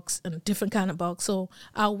bed bugs and different kind of bugs. So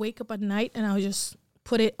I'll wake up at night and I'll just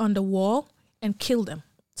put it on the wall and kill them.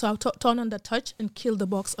 So I'll turn on the touch and kill the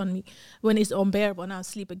box on me. When it's unbearable, and I'll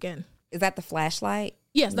sleep again. Is that the flashlight?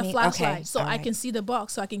 Yes, the flashlight. Okay. So I can see the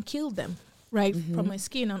box, so I can kill them, right, from my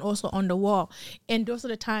skin and also on the wall. And those are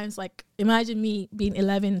the times, like, imagine me being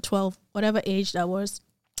 11, 12, whatever age that was,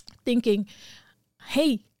 thinking,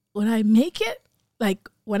 hey, when I make it, like,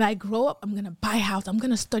 when I grow up, I'm going to buy a house. I'm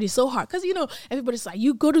going to study so hard. Because, everybody's like,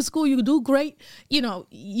 you go to school, you do great,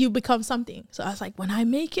 you become something. So I was like, when I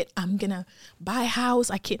make it, I'm going to buy a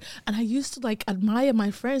house. And I used to, like, admire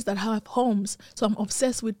my friends that have homes. So I'm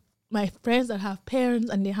obsessed with my friends that have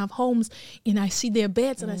parents and they have homes. And I see their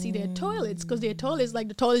beds and I see their toilets. Because their toilets, like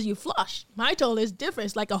the toilets you flush. My toilet is different.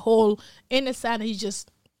 It's like a hole in the sand and you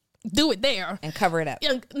just do it there. And cover it up.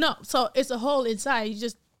 No, so it's a hole inside. You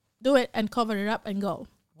just do it and cover it up and go.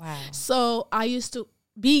 Wow. So I used to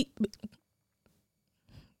be.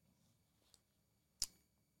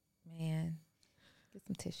 Man, get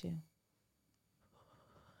some tissue.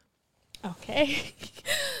 Okay.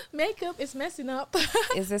 Makeup is messing up.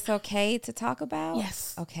 Is this okay to talk about?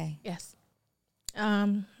 Yes. Okay. Yes.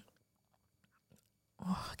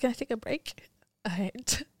 can I take a break? All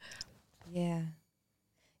right. Yeah.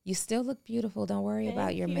 You still look beautiful. Don't worry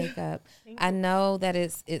about your makeup. Thank I know that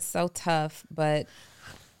it's so tough, but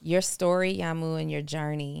your story, Yamu, and your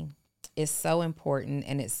journey is so important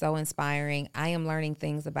and it's so inspiring. I am learning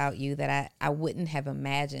things about you that I wouldn't have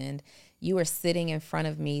imagined. You are sitting in front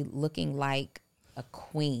of me looking like a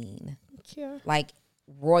queen, Thank you. like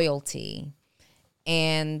royalty.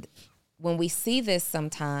 And when we see this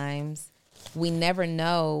sometimes, we never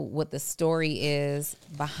know what the story is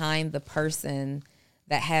behind the person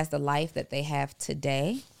that has the life that they have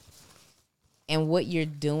today. And what you're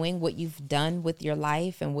doing, what you've done with your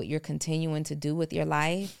life and what you're continuing to do with your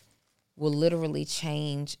life will literally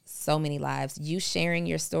change so many lives. You sharing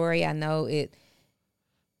your story, I know it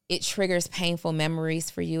triggers painful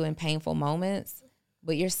memories for you and painful moments,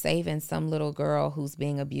 but you're saving some little girl who's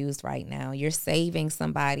being abused right now. You're saving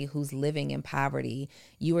somebody who's living in poverty.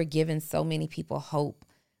 You are giving so many people hope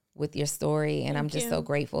with your story, and I'm just so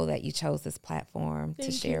grateful that you chose this platform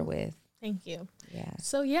to share with. Thank you. Yeah.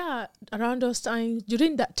 So yeah, around those times,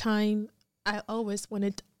 during that time, I always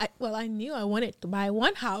wanted, I knew I wanted to buy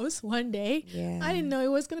one house one day. Yeah. I didn't know it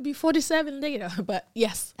was going to be 47 later, but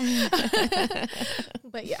yes.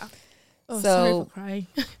 But yeah. Oh, sorry for crying.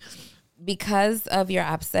 Because of your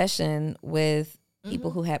obsession with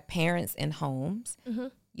people who have parents in homes,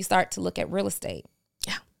 you start to look at real estate.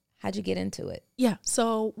 Yeah. How'd you get into it? Yeah.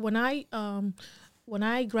 So when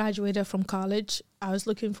I graduated from college, I was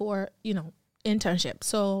looking for, internship.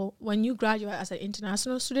 So when you graduate as an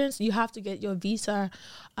international student, you have to get your visa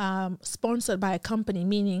sponsored by a company,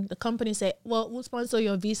 meaning the company say, well, we'll sponsor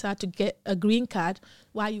your visa to get a green card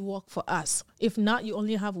while you work for us. If not, you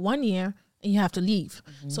only have 1 year and you have to leave.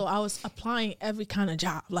 So I was applying every kind of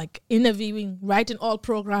job, like interviewing, writing all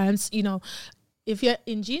programs, If you're an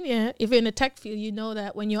engineer, if you're in the tech field, you know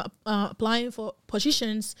that when you're applying for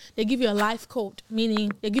positions, they give you a live code,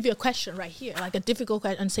 meaning they give you a question right here, like a difficult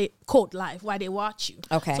question, and say code live while they watch you.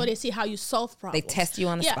 Okay. So they see how you solve problems. They test you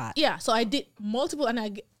on the spot. Yeah. So I did multiple, and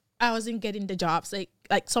I wasn't getting the jobs.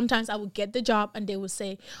 Like sometimes I would get the job, and they would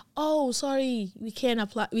say, "Oh, sorry, we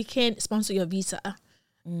can't sponsor your visa."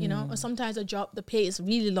 Or sometimes the pay is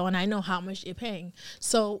really low, and I know how much they're paying.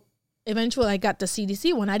 So eventually, I got the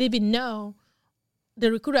CDC one. I didn't even know. The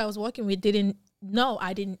recruiter I was working with didn't know.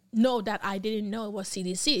 I didn't know it was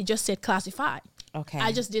CDC. It just said classified. Okay.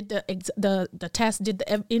 I just did the test, did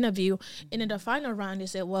the interview, and in the final round they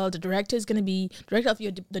said, well, the director of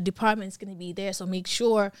the department is going to be there, so make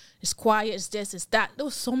sure it's quiet, it's this, it's that. There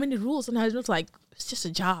was so many rules, and I was like, it's just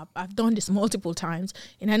a job. I've done this multiple times,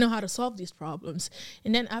 and I know how to solve these problems.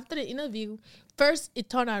 And then after the interview, first it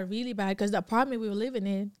turned out really bad because the apartment we were living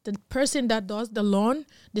in, the person that does the lawn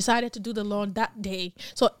decided to do the lawn that day.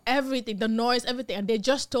 So everything, the noise, everything, and they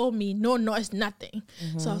just told me no noise, nothing.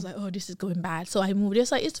 So I was like, oh, this is going bad. So I moved. They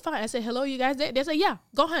said, it's fine. I said, hello, you guys there? They said, yeah,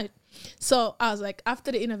 go ahead. So I was like,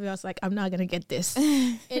 after the interview, I was like, I'm not going to get this.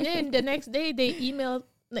 And then the next day they emailed,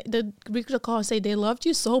 the recruiter called and say they loved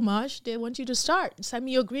you so much they want you to start. Send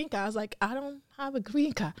me your green card. I was like, I don't have a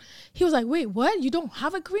green card. He was like, wait, what? You don't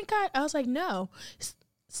have a green card? I was like, no.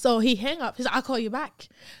 So he hung up. He said, I'll call you back.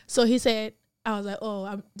 So he said, I was like,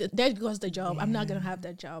 oh, there goes the job. I'm not gonna have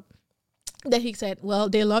that job. Then he said, well,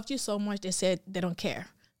 they loved you so much they said they don't care.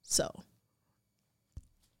 So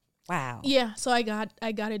wow. Yeah, so I got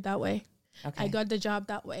it that way. Okay. I got the job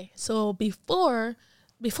that way. So before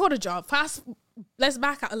the job, let's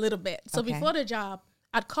back out a little bit. So Okay. before the job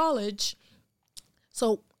at college,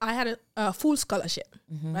 so I had a full scholarship,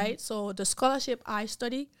 right? So the scholarship I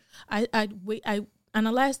study, I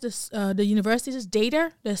analyzed the university's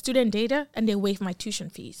data, the student data, and they waive my tuition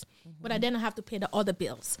fees. But I then have to pay the other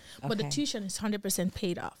bills. But the Okay. tuition is 100%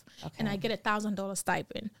 paid off. Okay. And I get $1,000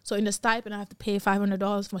 stipend. So in the stipend, I have to pay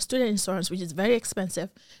 $500 for student insurance, which is very expensive.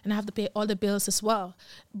 And I have to pay all the bills as well,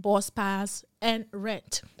 bus pass and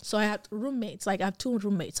rent. So I have roommates, like I have 2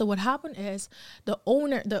 roommates. So what happened is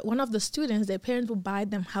one of the students, their parents will buy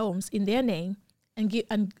them homes in their name and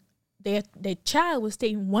their child will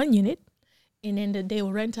stay in one unit, and then they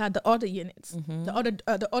will rent out the other units,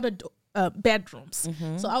 the other bedrooms.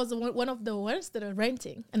 So I was one of the ones that are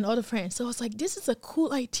renting, and other friends. So I was like, this is a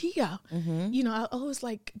cool idea. I always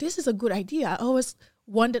like, this is a good idea. I always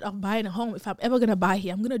wondered of buying a home. If I'm ever gonna buy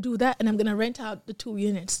here, I'm gonna do that, and I'm gonna rent out the 2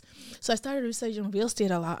 units. So I started researching real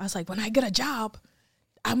estate a lot. I was like, when I get a job,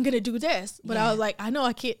 I'm gonna do this. But I was like, I know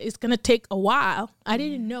I can't. It's gonna take a while. I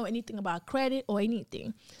didn't know anything about credit or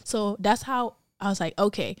anything. So that's how I was like,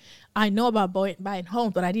 okay, I know about buying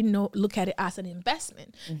homes, but I didn't look at it as an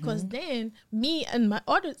investment. Because then me and my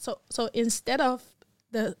other, so instead of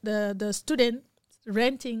the student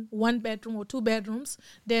renting 1 bedroom or 2 bedrooms.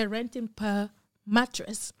 They're renting per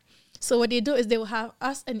mattress. So what they do is they will have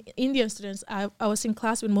us and Indian students. I was in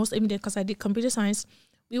class with most Indian because I did computer science.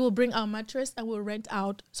 We will bring our mattress and we'll rent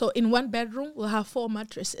out. So in 1 bedroom, we'll have 4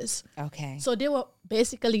 mattresses. Okay. So they were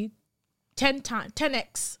basically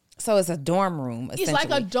 10x. So it's a dorm room, essentially. It's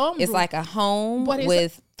like a dorm room. It's like a home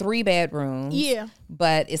with 3 bedrooms. Yeah.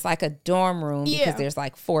 But it's like a dorm room because there's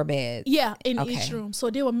like 4 beds. Yeah, in each room. So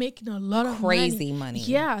they were making a lot of crazy money.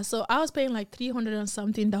 Yeah. So I was paying like $300 and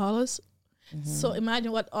something. So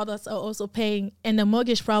imagine what others are also paying. And the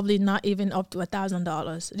mortgage probably not even up to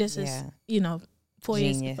 $1,000. This is,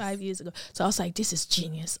 5 years ago. So I was like, this is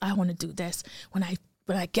genius. I want to do this. When I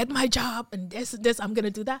get my job and this, I'm going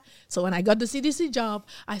to do that. So when I got the CDC job,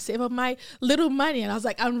 I saved up my little money and I was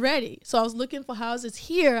like, I'm ready. So I was looking for houses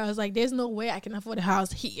here. I was like, there's no way I can afford a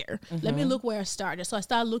house here. Let me look where I started. So I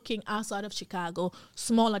started looking outside of Chicago,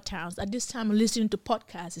 smaller towns. At this time, I'm listening to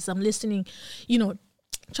podcasts. I'm listening,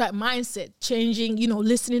 try mindset changing,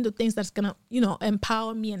 listening to things that's gonna,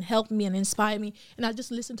 empower me and help me and inspire me. And I just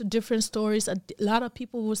listen to different stories. A lot of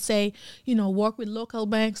people will say, work with local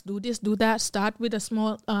banks, do this, do that, start with a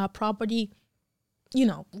small property,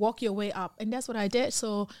 work your way up. And that's what I did.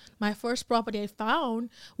 So my first property I found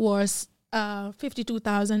was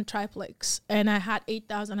 52,000 triplex, and I had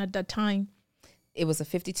 8,000 at that time. It was a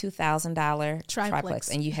 $52,000 triplex,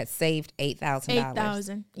 and you had saved $8,000.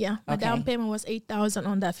 $8,000, yeah. My down payment was $8,000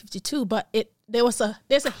 on that 52, but there's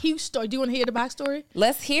a huge story. Do you want to hear the backstory?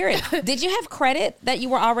 Let's hear it. Did you have credit that you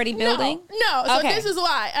were already building? No. So this is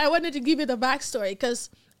why I wanted to give you the backstory, because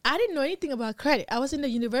I didn't know anything about credit. I was in the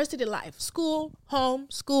university life, school, home,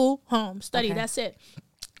 study. Okay. That's it.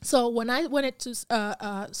 So when I wanted to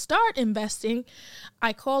start investing,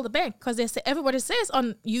 I called the bank because everybody says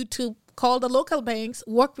on YouTube, call the local banks,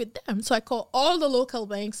 work with them. So I called all the local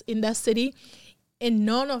banks in that city, and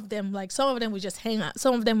none of them, like some of them would just hang out.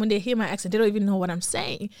 Some of them, when they hear my accent, they don't even know what I'm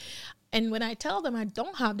saying. And when I tell them I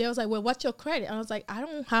don't have, they was like, well, what's your credit? And I was like, I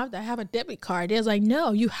don't have that. I have a debit card. They was like,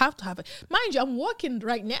 no, you have to have it. Mind you, I'm working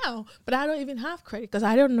right now, but I don't even have credit because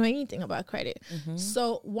I don't know anything about credit.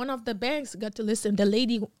 So one of the banks got to listen. The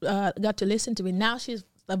lady got to listen to me. Now she's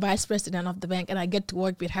the vice president of the bank, and I get to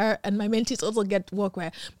work with her, and my mentees also get to work with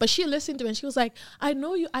her. But she listened to me, and she was like, I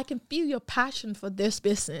know you. I can feel your passion for this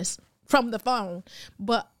business from the phone,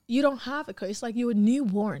 but you don't have a credit. It's like you're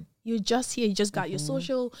newborn. You're just here. You just got your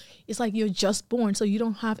social. It's like you're just born, so you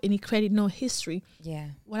don't have any credit, no history. Yeah.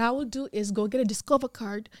 What I will do is go get a Discover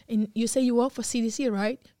card, and you say you work for CDC,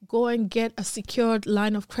 right? Go and get a secured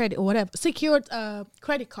line of credit or whatever. Secured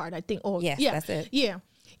credit card, I think. Or yes, yeah, that's it. Yeah.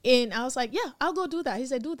 And I was like, yeah, I'll go do that. He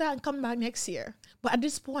said, do that and come back next year. But at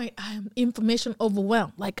this point, I am information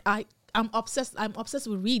overwhelmed. Like I'm obsessed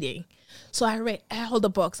with reading. So I read all the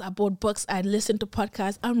books. I bought books. I listened to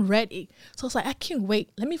podcasts. I'm ready. So I was like, I can't wait.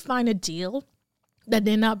 Let me find a deal that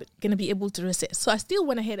they're not going to be able to resist. So I still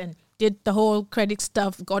went ahead and did the whole credit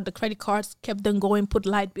stuff, got the credit cards, kept them going, put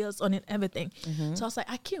light bills on it, everything. So I was like,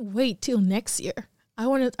 I can't wait till next year. I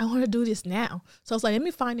want to do this now. So I was like, let me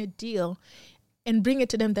find a deal and bring it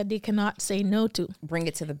to them that they cannot say no to. Bring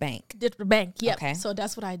it to the bank. The bank, yeah. Okay. So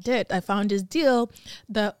that's what I did. I found this deal.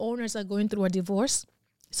 The owners are going through a divorce,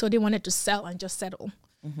 so they wanted to sell and just settle.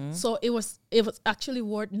 So it was actually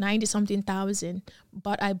worth 90-something thousand,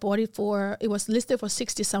 but I bought it for, it was listed for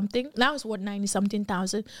 60-something. Now it's worth 90-something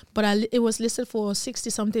thousand, but it was listed for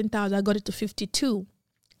 60-something thousand. I got it to 52.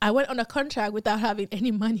 I went on a contract without having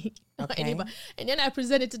any money. Okay. And then I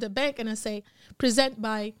presented to the bank, and I say, present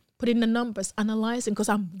by putting the numbers, analyzing, because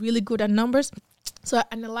I'm really good at numbers. So I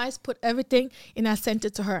analyzed, put everything, and I sent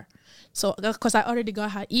it to her. So because I already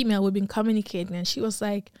got her email, we've been communicating, and she was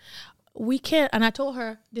like, we can't. And I told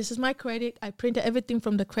her, this is my credit. I printed everything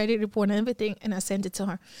from the credit report and everything, and I sent it to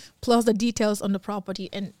her, plus the details on the property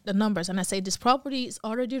and the numbers. And I say, this property is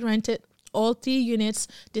already rented, all 3 units.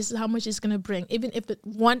 This is how much it's gonna bring. Even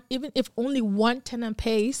if only one tenant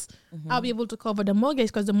pays, I'll be able to cover the mortgage,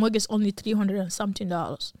 because the mortgage is only $300 and something.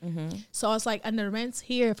 So I was like, and the rents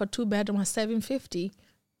here for 2 bedroom are $750.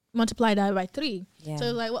 Multiply that by 3. Yeah. So I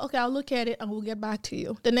was like, well, okay, I'll look at it and we'll get back to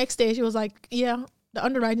you. The next day she was like, yeah, the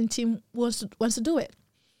underwriting team wants to do it,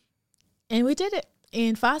 and we did it.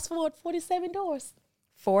 And fast forward 47 doors.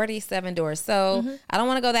 47 doors. So I don't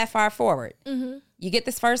want to go that far forward. You get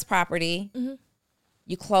this first property,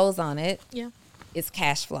 you close on it. Yeah. It's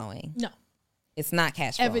cash flowing. No. It's not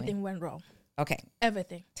cash flowing. Everything went wrong. Okay.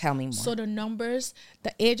 Everything. Tell me more. So the numbers,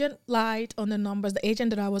 the agent lied on the numbers, the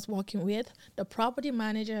agent that I was working with, the property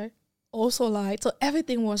manager also lied. So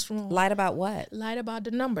everything was wrong. Lied about what? Lied about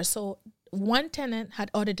the numbers. So one tenant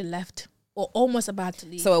had already left. or almost about to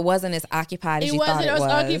leave. So it wasn't as occupied as you thought it was. It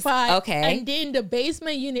was occupied. Okay. And then the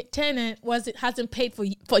basement unit tenant hasn't paid for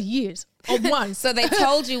years or months. So they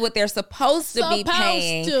told you what they're supposed to be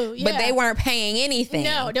paying, but they weren't paying anything.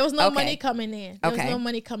 No, there was no money coming in. There was Okay. no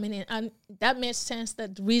money coming in. And that made sense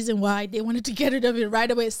that the reason why they wanted to get rid of it right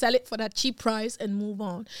away, sell it for that cheap price and move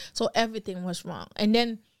on. So everything was wrong. And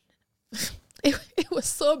then it was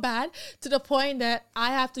so bad to the point that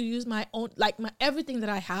I have to use my own, like my everything that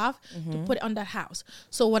I have to put it on that house.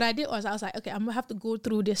 So what I did was I was like, okay, I'm gonna have to go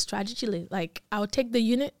through this strategically. Like I'll take the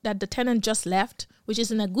unit that the tenant just left, which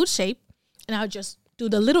is in a good shape, and I'll just do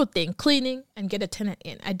the little thing, cleaning and get a tenant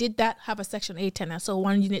in. I did that, have a Section 8 tenant, so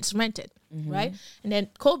one unit's rented, right? And then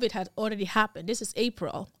COVID had already happened. This is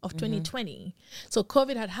April of 2020. So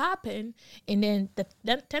COVID had happened, and then the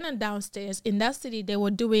tenant downstairs in that city, they were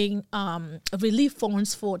doing relief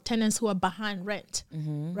funds for tenants who are behind rent,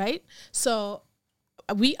 right? So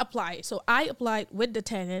we applied. So I applied with the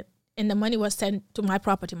tenant, and the money was sent to my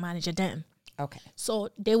property manager then. Okay. So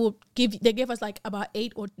they gave us like about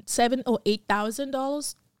 $7,000 or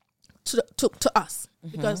 $8,000 to us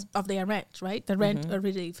because of their rent, right? The rent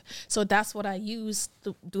relief. So that's what I used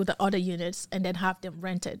to do the other units and then have them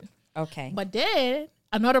rented. Okay. But then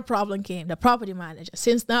another problem came. The property manager,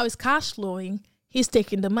 since now it's cash flowing, he's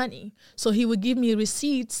taking the money. So he would give me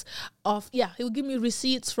receipts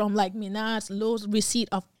from like Minaj, Lowe's receipt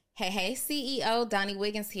of. Hey, CEO Donnie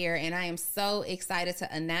Wiggins here, and I am so excited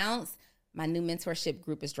to announce my new mentorship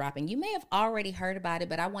group is dropping. You may have already heard about it,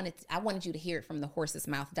 but I wanted you to hear it from the horse's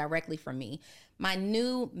mouth directly from me. My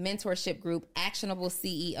new mentorship group, Actionable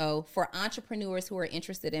CEO, for entrepreneurs who are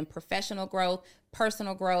interested in professional growth,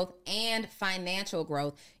 personal growth, and financial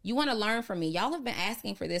growth. You want to learn from me. Y'all have been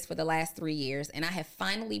asking for this for the last 3 years, and I have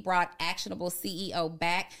finally brought Actionable CEO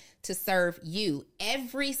back to serve you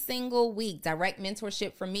every single week. Direct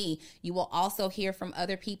mentorship from me. You will also hear from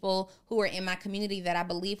other people who are in my community that I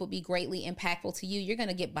believe will be greatly impactful to you. You're going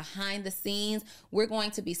to get behind the scenes. We're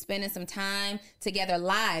going to be spending some time together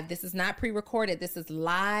live. This is not pre-recorded. This is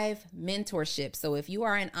live mentorship. So if you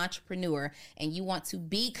are an entrepreneur and you want to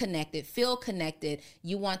be connected, feel connected,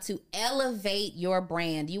 you want to elevate your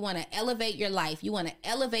brand, you want to elevate your life, you want to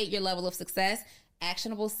elevate your level of success,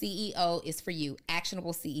 Actionable CEO is for you.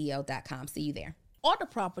 ActionableCEO.com. See you there. Or the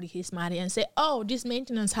property he's money and say, oh, this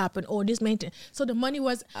maintenance happened or this maintenance. So the money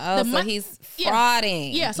was. So he's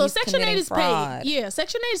frauding. Yeah. So he's Section 8 is fraud. paying. Yeah.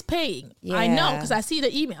 Section 8 is paying. Yeah. I know because I see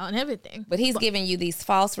the email and everything. But he's giving you these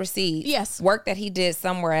false receipts. Yes. Work that he did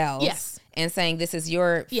somewhere else. Yes. And saying this is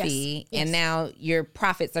your Yes. fee. Yes. And now your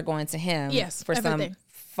profits are going to him. Yes. For Everything. some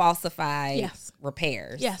falsified Yes.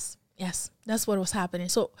 repairs. Yes. Yes, that's what was happening.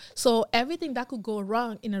 So everything that could go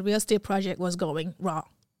wrong in a real estate project was going wrong.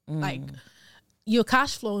 Like you're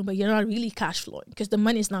cash flowing, but you're not really cash flowing because the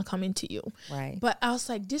money is not coming to you. Right. But I was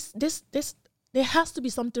like, this, there has to be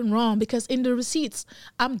something wrong because in the receipts,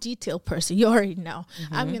 I'm a detailed person. You already know.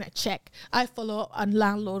 I'm gonna check. I follow on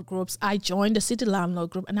landlord groups. I joined the city landlord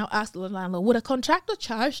group, and I'll ask the landlord, would a contractor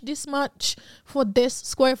charge this much for this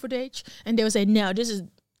square footage? And they would say, no, this is.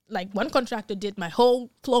 Like one contractor did my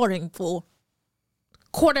whole flooring for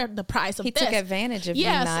quarter the price of He this. took advantage of you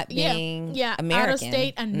not being American. Out of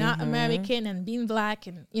state and not American and being black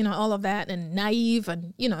and, all of that and naive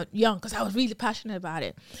and, young because I was really passionate about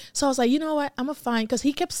it. So I was like, you know what, I'm a fine because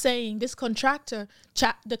he kept saying this contractor,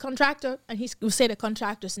 the contractor, and he would say the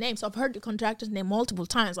contractor's name. So I've heard the contractor's name multiple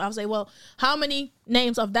times. I was like, well, how many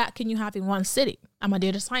names of that can you have in one city? I'm a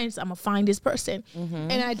data scientist. I'm going to find this person.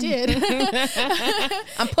 And I did.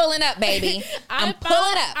 I'm pulling up, baby. I'm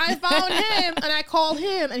pulling up. I found him and I called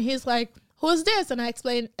him and he's like, who's this? And I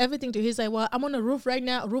explained everything to him. He's like, well, I'm on the roof right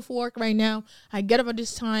now, roof work right now. I get up at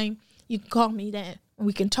this time. You can call me then and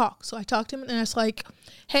we can talk. So I talked to him and I was like,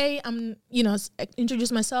 hey, I'm,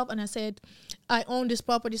 introduced myself. And I said, I own this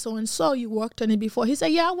property so-and-so. You worked on it before. He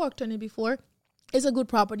said, yeah, I worked on it before. It's a good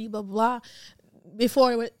property, blah, blah. Before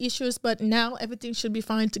there were issues, but now everything should be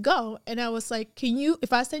fine to go. And I was like,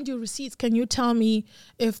 if I send you receipts, can you tell me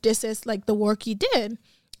if this is like the work you did?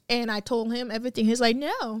 And I told him everything. He's like,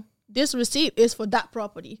 no, this receipt is for that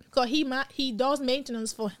property. Because he does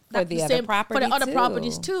maintenance for the other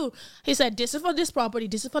properties too. He said, this is for this property,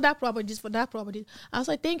 this is for that property, this is for that property. I was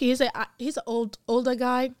like, thank you. He said, he's an older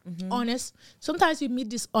guy, honest. Sometimes you meet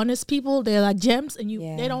these honest people, they're like gems and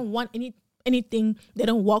they don't want anything they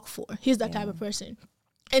don't work for. He's that type of person.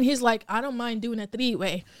 And he's like, I don't mind doing a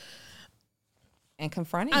 3-way. And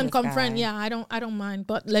confronting yeah, I don't mind,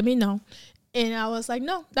 but let me know. And I was like,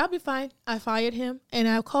 no, that'll be fine. I fired him and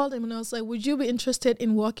I called him and I was like, would you be interested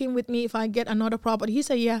in working with me if I get another property? He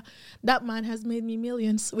said, yeah, that man has made me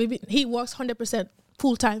millions. He works 100%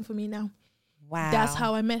 full time for me now. Wow. That's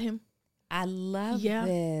how I met him. I love Yeah.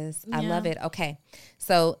 this. I Yeah. love it. Okay.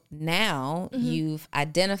 So now you've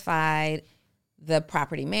identified the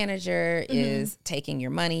property manager is taking your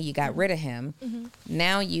money. You got rid of him.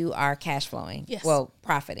 Now you are cash flowing. Yes. Well,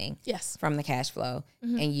 profiting Yes. from the cash flow.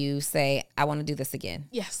 And you say, I want to do this again.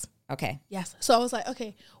 Yes. Okay. Yes. So I was like,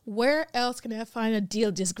 okay, where else can I find a deal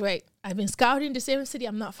this great? I've been scouting the same city.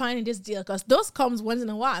 I'm not finding this deal because those comes once in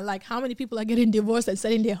a while. Like how many people are getting divorced and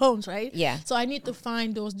selling their homes, right? Yeah. So I need to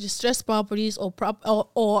find those distressed properties or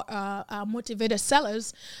motivated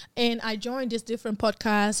sellers. And I joined these different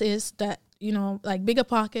podcasts is that, like Bigger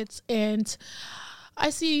Pockets. And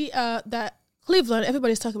I see that Cleveland,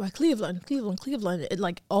 everybody's talking about Cleveland. It,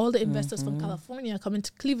 like all the investors from California coming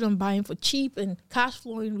to Cleveland buying for cheap and cash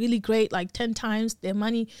flowing really great, like 10 times their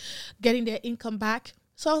money, getting their income back.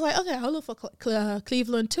 So I was like, okay, I'll look for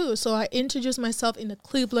Cleveland too. So I introduced myself in the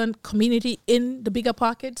Cleveland community in the Bigger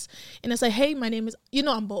Pockets. And I said, hey, my name is,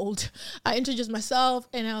 I'm bold. I introduced myself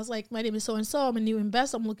and I was like, my name is so-and-so. I'm a new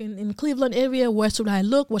investor. I'm looking in the Cleveland area. Where should I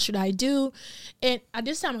look? What should I do? And at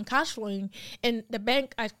this time I'm cash flowing. And the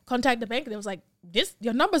bank, I contacted the bank and they was like,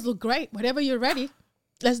 your numbers look great. Whatever you're ready.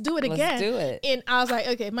 Let's do it again. Let's do it. And I was like,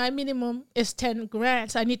 okay, my minimum is 10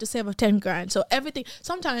 grand. So I need to save up 10 grand. So everything,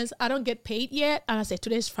 sometimes I don't get paid yet. And I say,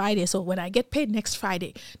 today's Friday. So when I get paid next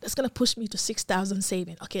Friday, that's going to push me to 6,000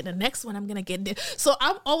 saving. Okay, the next one I'm going to get this. So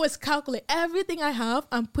I'm always calculate everything I have.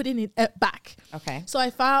 I'm putting it back. Okay. So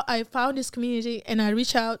I found this community and I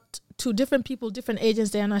reach out to different people, different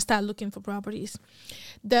agents there. And I start looking for properties.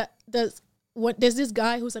 There's this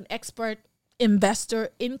guy who's an expert investor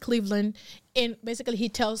in Cleveland, and basically he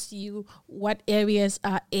tells you what areas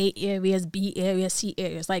are A areas, B areas, C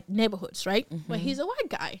areas, like neighborhoods, right? But he's a white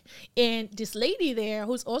guy. And this lady there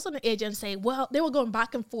who's also an agent say, well, they were going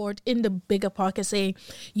back and forth in the Bigger Pocket saying,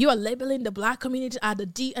 you are labeling the black community as the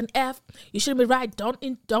D and F. You shouldn't be right.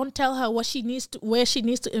 Don't tell her where she needs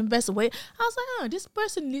to invest away. I was like, this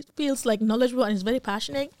person feels like knowledgeable and is very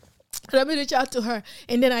passionate. Let me reach out to her.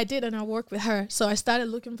 And then I did, and I worked with her. So I started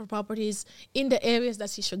looking for properties in the areas that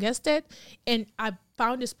she suggested. And I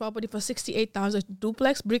found this property for $68,000,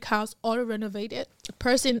 duplex, brick house, all renovated.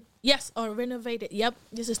 All renovated. Yep,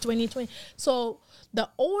 this is 2020. So the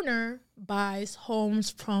owner buys homes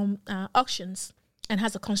from auctions and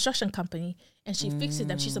has a construction company. And she fixes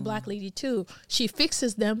them. She's a black lady too. She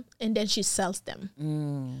fixes them and then she sells them.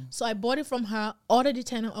 So I bought it from her, already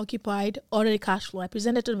tenant occupied, already cash flow. I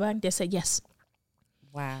presented to the bank. They said yes.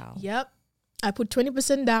 Wow. Yep. I put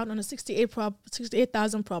 20% down on a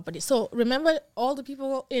 68,000 property. So remember all the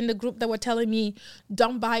people in the group that were telling me,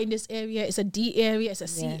 don't buy in this area. It's a D area. It's a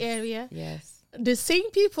C area. Yes. The same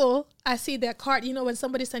people, I see their card. When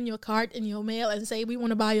somebody send you a card in your mail and say, we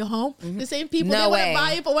want to buy your home. The same people, they want to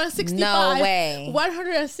buy it for $165,000. No way.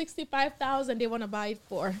 $165,000 they want to buy it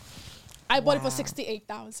for. I bought it for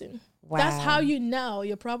 $68,000. Wow. That's how you know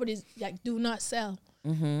your properties do not sell.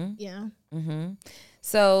 Yeah.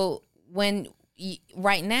 So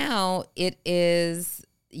right now it is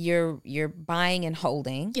you're buying and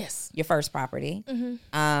holding. Yes. Your first property.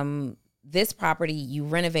 This property you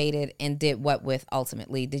renovated and did what with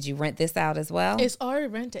ultimately? Did you rent this out as well? It's already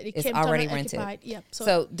rented. It's already rented. Occupied. Yep.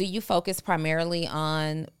 So do you focus primarily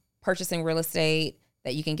on purchasing real estate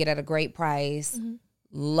that you can get at a great price,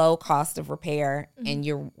 low cost of repair, and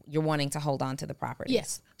you're wanting to hold on to the property?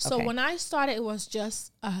 Yes. So when I started, it was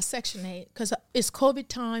just Section 8 because it's COVID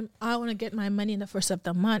time. I want to get my money in the first of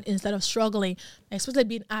the month instead of struggling, especially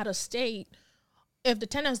being out of state. If the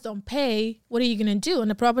tenants don't pay, what are you going to do?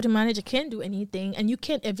 And the property manager can't do anything, and you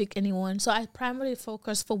can't evict anyone. So I primarily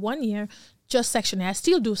focused for 1 year just Section 8. I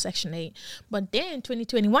still do Section 8. But then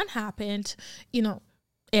 2021 happened,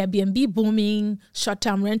 Airbnb booming,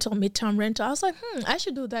 short-term rental, mid-term rental. I was like, I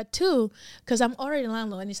should do that too because I'm already a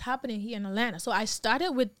landlord and it's happening here in Atlanta. So I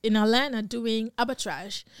started in Atlanta doing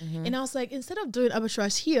arbitrage. And I was like, instead of doing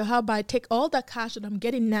arbitrage here, how about I take all that cash that I'm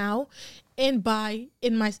getting now and buy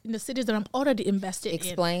in the cities that I'm already invested in.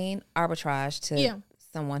 Explain arbitrage to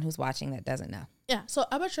someone who's watching that doesn't know. Yeah, so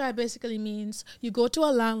arbitrage basically means you go to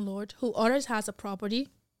a landlord who already has a property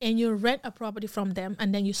and you rent a property from them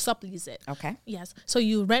and then you sublease it. Okay. Yes. So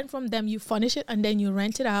you rent from them, you furnish it, and then you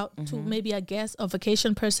rent it out to maybe a guest, a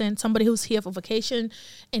vacation person, somebody who's here for vacation,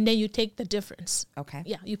 and then you take the difference. Okay.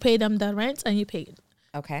 Yeah, you pay them the rent and you pay it.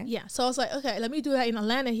 Okay. Yeah. So I was like, okay, let me do that in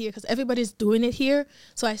Atlanta here because everybody's doing it here.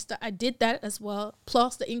 So I did that as well,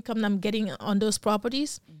 plus the income that I'm getting on those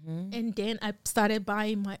properties. And then I started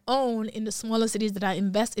buying my own in the smaller cities that I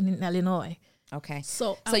invest in Illinois. Okay.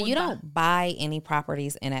 So you don't buy any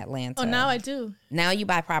properties in Atlanta. Oh, now I do. Now you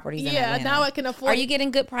buy properties in Atlanta. Yeah, now I can afford. Are you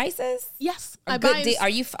getting good prices? Yes. Are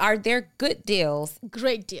there good deals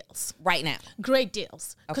Great deals. right now? Great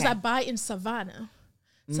deals. Because Okay. I buy in Savannah,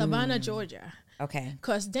 Georgia. Okay.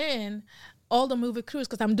 Because then all the movie crews,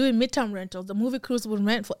 because I'm doing midterm rentals, the movie crews will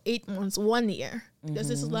rent for 8 months, 1 year. Because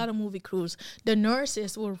this is a lot of movie crews. The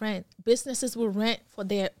nurses will rent. Businesses will rent for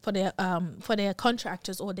their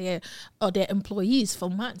contractors or their employees for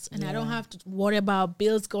months, and I don't have to worry about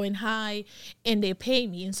bills going high. And they pay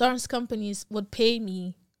me. Insurance companies would pay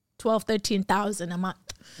me $12,000-13,000 a month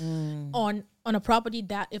on a property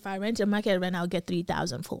that if I rent a market rent, I'll get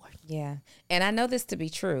 $3,000 for. Yeah, and I know this to be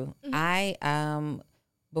true. I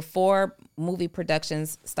before movie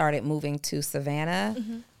productions started moving to Savannah,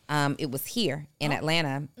 it was here in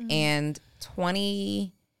Atlanta, and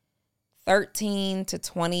 2013 to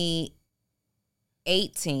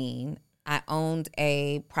 2018, I owned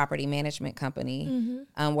a property management company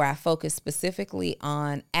where I focused specifically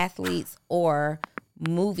on athletes or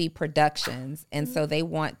movie productions. And so they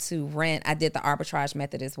want to rent. I did the arbitrage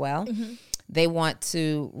method as well. They want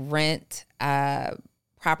to rent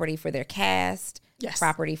property for their cast,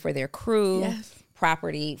 property for their crew,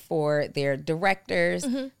 property for their directors,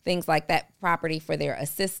 things like that, property for their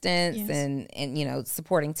assistants and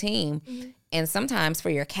supporting team. And sometimes for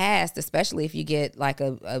your cast, especially if you get like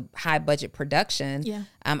a high budget production.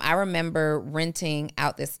 I remember renting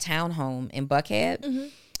out this townhome in Buckhead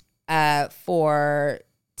for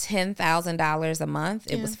 $10,000 a month.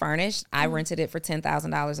 It was furnished. I rented it for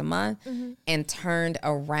 $10,000 a month and turned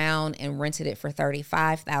around and rented it for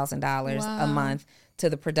 $35,000 a month to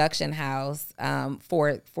the production house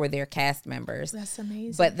for their cast members. That's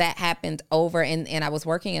amazing. But that happened over, and I was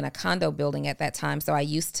working in a condo building at that time, so I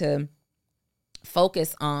used to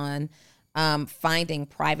focus on finding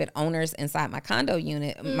private owners inside my condo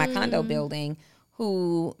unit, my condo building,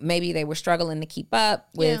 who maybe they were struggling to keep up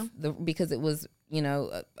with because it was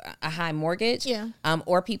a high mortgage,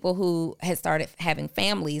 or people who had started having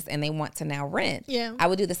families and they want to now rent. I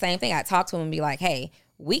would do the same thing. I'd talk to them and be like, hey,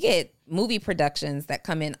 we get movie productions that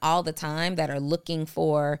come in all the time that are looking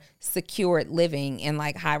for secured living and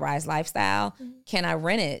like high-rise lifestyle. Can I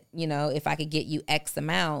rent it? If I could get you X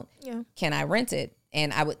amount, can I rent it?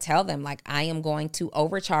 And I would tell them, like, I am going to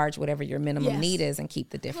overcharge whatever your minimum need is and keep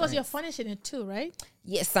the difference. Because you're furnishing it too, right?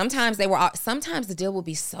 Yes, sometimes sometimes the deal will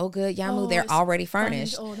be so good, Yamu, they're already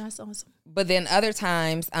furnished. Oh, that's awesome. But then other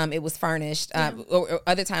times it was furnished, or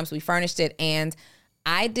other times we furnished it, and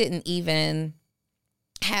I didn't even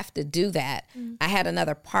have to do that. I had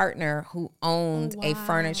another partner who owned a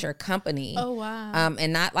furniture company. Oh, wow.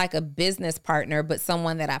 And not like a business partner, but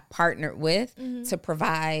someone that I partnered with to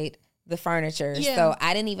provide the furniture. So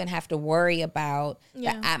I didn't even have to worry about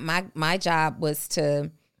that. My job was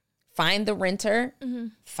to find the renter,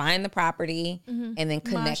 find the property, and then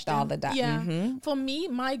connect all the dots. For me,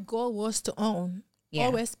 my goal was to own.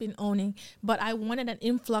 Always been owning, but I wanted an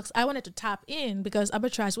influx. I wanted to tap in because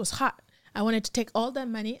arbitrage was hot. I wanted to take all that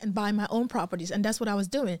money and buy my own properties, and that's what I was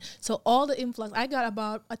doing. So all the influx, I got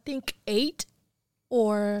about, I think,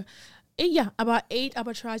 about 8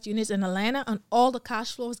 arbitrage units in Atlanta, and all the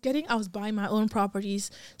cash flow I was getting, I was buying my own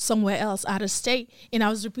properties somewhere else out of state, and I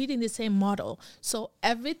was repeating the same model. So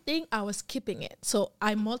everything, I was keeping it. So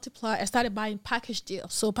I started buying package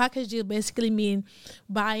deals. So package deal basically mean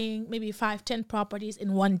buying maybe 5-10 properties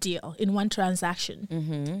in one deal, in one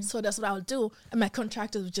transaction. So that's what I would do, and my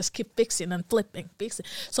contractors would just keep fixing and fixing.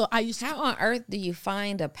 So I used How on earth do you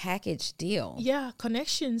find a package deal?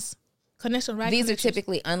 Connections. These are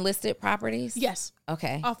typically unlisted properties? Yes.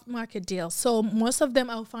 Okay. Off-market deals. So most of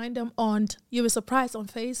them, I'll find them on, you were surprised, on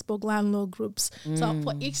Facebook landlord groups. So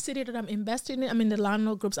for each city that I'm investing in, I'm in the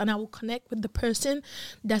landlord groups, and I will connect with the person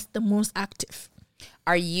that's the most active.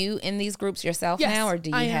 Are you in these groups yourself now, or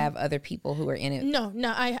do you have other people who are in it? No.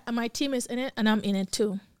 My team is in it, and I'm in it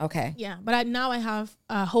too. Okay. Yeah, but I have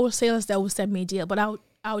wholesalers that will send me a deal, but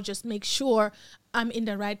I'll just make sure I'm in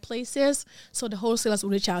the right places, so the wholesalers will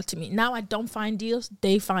reach out to me. Now I don't find deals,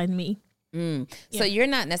 they find me. So you're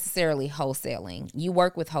not necessarily wholesaling. You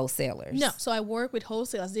work with wholesalers. No, so I work with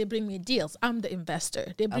wholesalers. They bring me deals. I'm the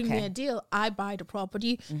investor. They bring me a deal. I buy the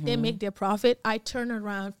property. They make their profit. I turn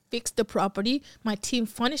around, fix the property. My team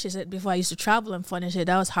furnishes it. Before I used to travel and furnish it.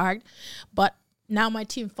 That was hard. But now my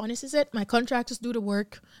team furnishes it. My contractors do the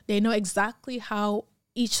work. They know exactly how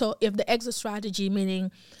So if the exit strategy,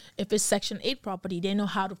 meaning if it's Section 8 property, they know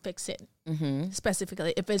how to fix it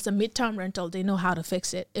specifically. If it's a midterm rental, they know how to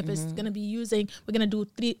fix it. If it's going to be we're going to do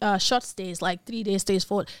 3 short stays, like 3 days, stays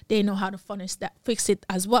 4, they know how to fix it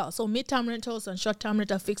as well. So midterm rentals and short-term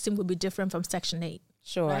rental fixing will be different from Section 8.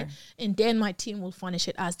 Sure. Right? And then my team will furnish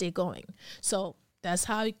it as they're going. So that's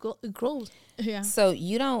how it grows. Yeah. So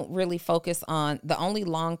you don't really focus on the only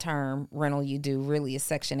long-term rental you do really is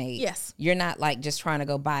Section 8. Yes. You're not like just trying to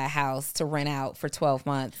go buy a house to rent out for 12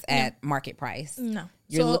 months at market price. No.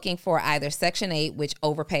 You're looking for either Section 8, which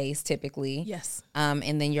overpays typically. Yes.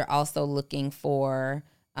 And then you're also looking for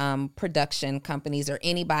production companies or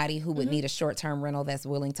anybody who would need a short-term rental that's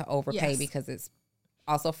willing to overpay because it's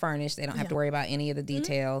also furnished. They don't have to worry about any of the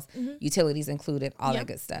details, utilities included, all that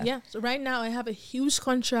good stuff. Yeah. So right now I have a huge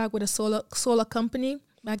contract with a solar company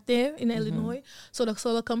back there in Illinois. So the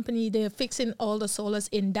solar company, they're fixing all the solars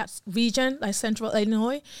in that region, like central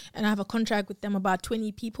Illinois. And I have a contract with them, about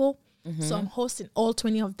 20 people. So I'm hosting all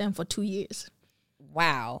 20 of them for 2 years.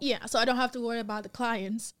 Wow. Yeah. So I don't have to worry about the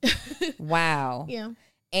clients. Wow. Yeah.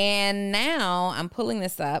 And now I'm pulling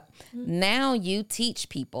this up. Now you teach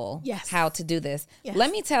people how to do this. Yes. Let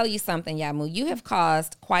me tell you something, Yamu. You have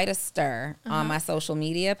caused quite a stir on my social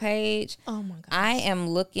media page. Oh my God. I am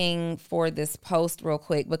looking for this post real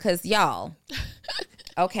quick because y'all,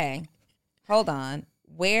 okay, hold on.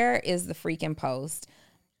 Where is the freaking post?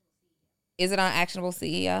 Is it on Actionable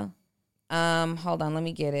CEO? Hold on, let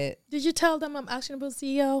me get it. Did you tell them I'm Actionable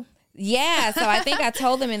CEO? Yeah, so I think I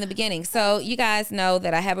told them in the beginning. So you guys know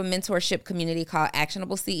that I have a mentorship community called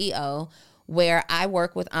Actionable CEO, where I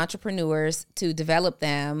work with entrepreneurs to develop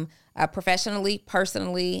them professionally,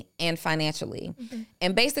 personally, and financially.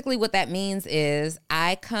 And basically what that means is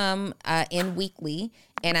I come in weekly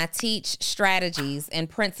and I teach strategies and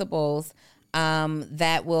principles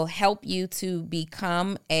that will help you to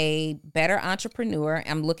become a better entrepreneur.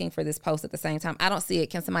 I'm looking for this post at the same time. I don't see it.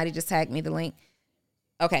 Can somebody just tag me the link?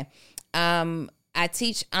 Okay. I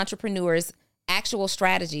teach entrepreneurs actual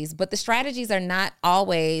strategies, but the strategies are not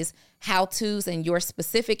always how-tos in your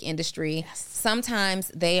specific industry. Yes. Sometimes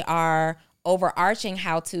they are overarching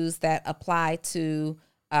how-tos that apply to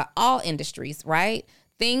all industries, right?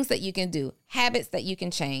 Things that you can do, habits that you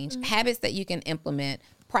can change, habits that you can implement,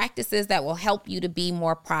 practices that will help you to be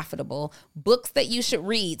more profitable, books that you should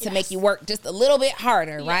read to make you work just a little bit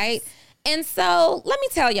harder, right? And so let me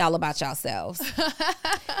tell y'all about yourselves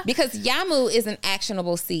because Yamu is an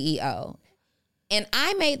actionable CEO. And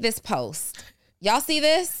I made this post. Y'all see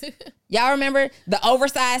this? Y'all remember the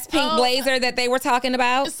oversized pink blazer that they were talking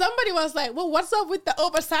about? Somebody was like, well, what's up with the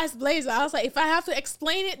oversized blazer? I was like, if I have to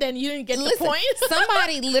explain it, then you didn't get the point.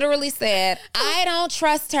 Somebody literally said, I don't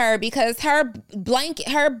trust her because her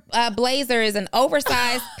blazer is an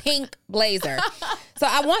oversized pink blazer. So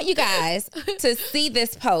I want you guys to see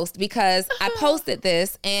this post because I posted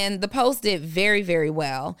this and the post did very, very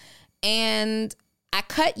well. And I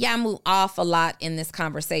cut Yamu off a lot in this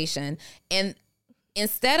conversation. And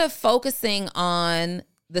instead of focusing on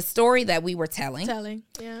the story that we were telling,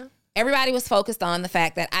 everybody was focused on the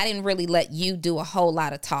fact that I didn't really let you do a whole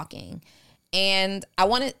lot of talking. And I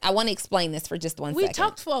want to explain this for just one second. We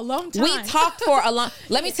talked for a long time.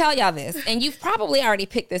 Let me tell y'all this, and you've probably already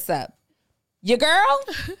picked this up. Your girl,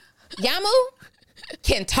 Yamu,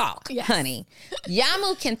 can talk, honey.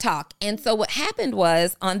 Yamu can talk. And so what happened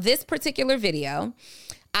was on this particular video,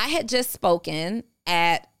 I had just spoken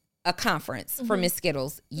at a conference for Miss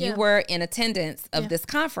Skittles. You were in attendance of this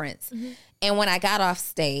conference. And when I got off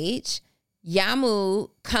stage,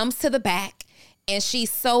 Yamu comes to the back and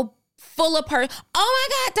she's so full of her. Oh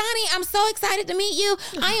my God, Donnie, I'm so excited to meet you.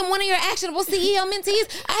 I am one of your Actionable CEO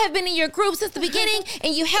mentees. I have been in your group since the beginning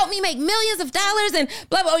and you helped me make millions of dollars and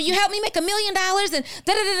blah, blah, or you helped me make $1 million and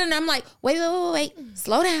da, da, da, da. And I'm like, wait,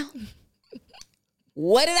 slow down.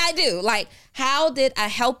 What did I do? Like, how did I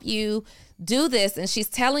help you do this? And she's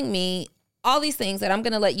telling me all these things that I'm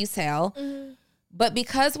going to let you tell. But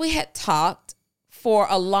because we had talked for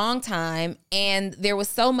a long time and there was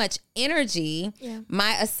so much energy,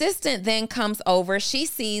 my assistant then comes over. She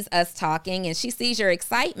sees us talking and she sees your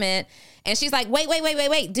excitement and she's like,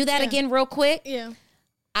 wait, do that again real quick.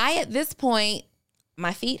 I, at this point,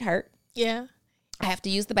 my feet hurt. I have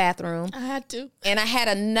to use the bathroom. I had to. And I had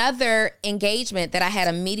another engagement that I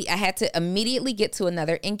had to immediately get to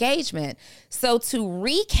another engagement. So to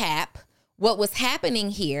recap what was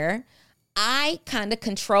happening here, I kind of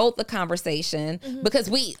controlled the conversation because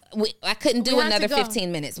I couldn't do another 15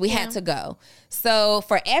 minutes. We had to go. So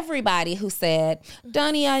for everybody who said,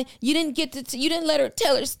 Donnie, you didn't let her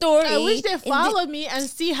tell her story. I wish they followed me and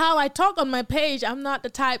see how I talk on my page. I'm not the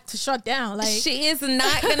type to shut down. Like, she is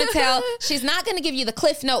not going to tell. She's not going to give you the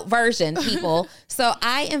Cliff Note version, people. So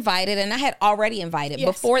I invited, and I had already invited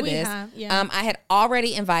before this. I had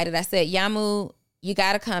already invited. I said, Yamu, you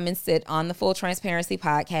got to come and sit on the Full Transparency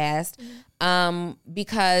podcast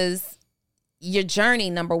because your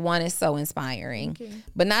journey, number one, is so inspiring.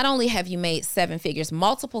 But not only have you made 7 figures,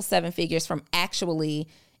 multiple 7 figures from actually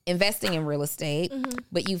investing in real estate,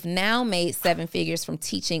 but you've now made 7 figures from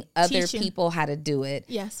teaching other people how to do it.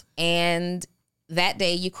 Yes. And that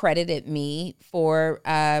day you credited me for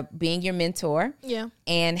being your mentor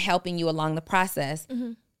and helping you along the process.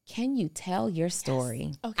 Can you tell your story?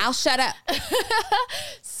 Yes. Okay. I'll shut up.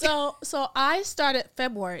 So I started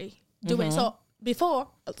February doing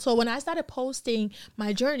so when I started posting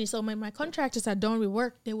my journey, so my contractors that don't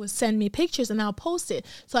rework, they would send me pictures and I'll post it.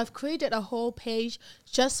 So I've created a whole page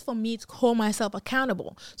just for me to hold myself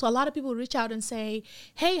accountable. So a lot of people reach out and say,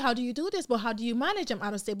 hey, how do you do this? But how do you manage them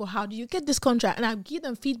out of state? But how do you get this contract? And I'll give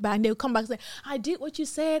them feedback and they'll come back and say, I did what you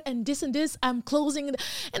said and this, I'm closing. And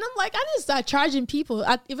I'm like, I need to start charging people.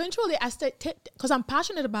 Eventually I started, because I'm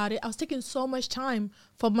passionate about it, I was taking so much time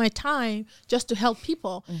for my time just to help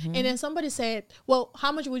people. And then somebody said, well,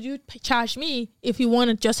 how much would you charge me if you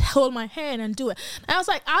want to just hold my hand and do it? And I was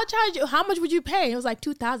like, I'll charge you. How much would you pay? It was like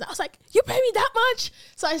 $2,000. I was like, you pay me that much?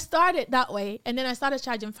 So I started that way. And then I started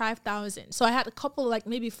charging $5,000. So I had a couple, like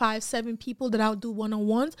maybe 5-7 people that I would do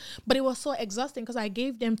one-on-ones. But it was so exhausting because I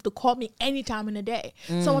gave them to call me anytime in the day.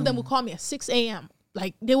 Some of them would call me at 6 a.m.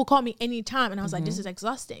 Like they will call me anytime. And I was like, this is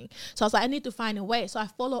exhausting. So I was like, I need to find a way. So I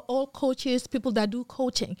follow all coaches, people that do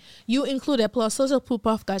coaching. You included, plus social proof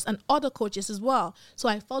of guys and other coaches as well. So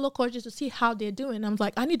I follow coaches to see how they're doing. I'm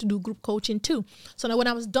like, I need to do group coaching too. So now when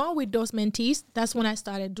I was done with those mentees, that's when I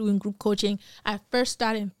started doing group coaching. I first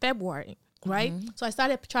started in February, right? So I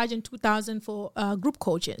started charging $2,000 for group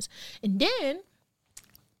coaches. And then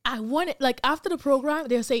I wanted, like after the program,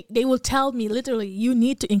 they will tell me literally, you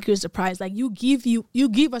need to increase the price. Like you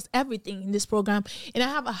give us everything in this program, and I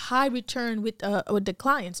have a high return with the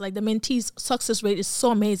clients. Like the mentees' success rate is so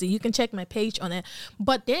amazing. You can check my page on it.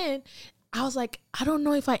 But then I was like, I don't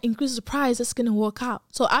know if I increase the price, it's gonna work out.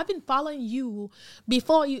 So I've been following you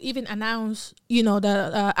before you even announce,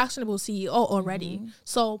 the actionable CEO already.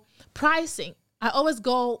 So pricing. I always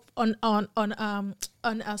go on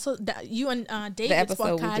so that you and David's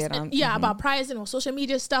podcast, about pricing or social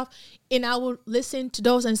media stuff, and I will listen to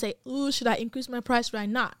those and say, "Ooh, should I increase my price right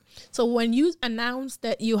now?" So when you announced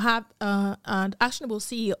that you have an actionable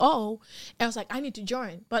CEO, I was like, I need to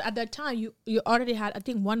join. But at that time, you already had, I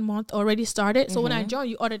think, 1 month already started. So when I joined,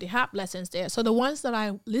 you already have lessons there. So the ones that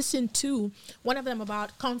I listened to, one of them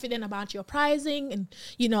about confident about your pricing, and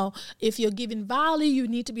if you're giving value, you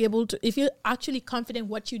need to be able to. If you're actually confident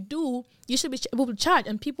what you do, you should be able to charge,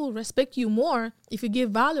 and people respect you more if you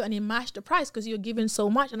give value and you match the price because you're giving so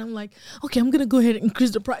much. And I'm like, okay, I'm gonna go ahead and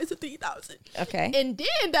increase the price to $3,000. Okay. And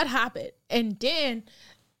then that happened, and then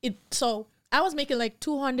so I was making like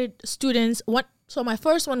 200 students. So my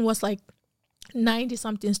first one was like 90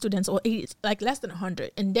 something students, or 80, like less than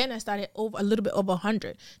 100. And then I started a little bit over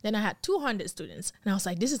 100. Then I had 200 students, and I was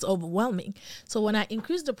like, this is overwhelming. So when I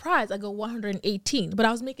increased the price, I got 118, but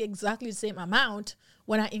I was making exactly the same amount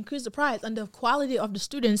when I increased the price, and the quality of the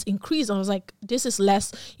students increased. I was like, this is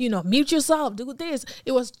less, mute yourself, do this.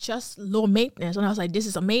 It was just low maintenance. And I was like, this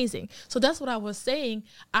is amazing. So that's what I was saying.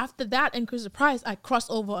 After that increase the price, I crossed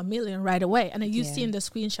over $1 million right away. And you see in the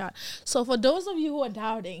screenshot. So for those of you who are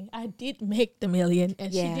doubting, I did make the $1 million,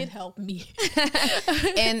 and she did help me.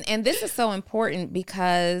 and this is so important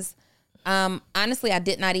because honestly, I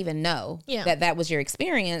did not even know that was your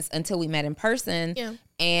experience until we met in person. Yeah.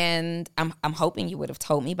 And I'm hoping you would have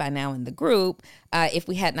told me by now in the group if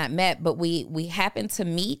we had not met. But we happened to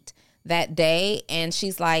meet that day, and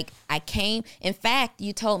she's like, I came. In fact,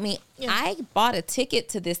 you told me I bought a ticket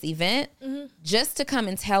to this event just to come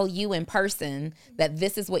and tell you in person that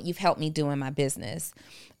this is what you've helped me do in my business.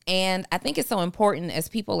 And I think it's so important as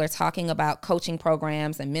people are talking about coaching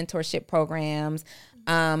programs and mentorship programs.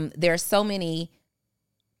 There are so many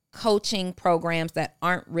coaching programs that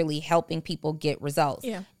aren't really helping people get results.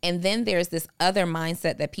 Yeah. And then there's this other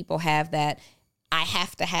mindset that people have that I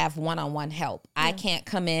have to have one-on-one help. Yeah. I can't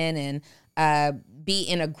come in and be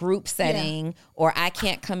in a group setting, or I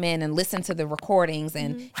can't come in and listen to the recordings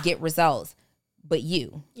and get results. But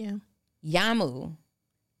Yamu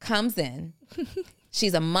comes in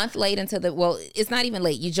She's a month late into it's not even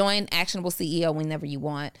late. You join Actionable CEO whenever you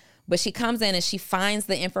want. But she comes in and she finds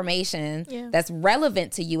the information that's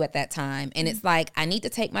relevant to you at that time. And it's like, I need to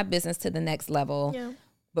take my business to the next level. Yeah.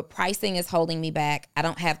 But pricing is holding me back. I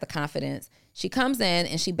don't have the confidence. She comes in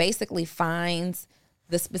and she basically finds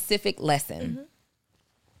the specific lesson,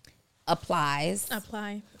 apply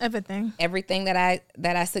everything that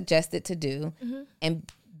I suggested to do, and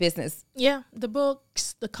business. Yeah, the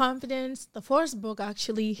books, the confidence, the first book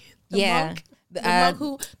actually. The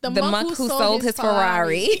monk who sold his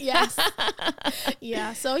Ferrari. Yes.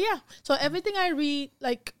 Yeah. So everything I read,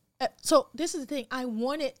 like, so this is the thing.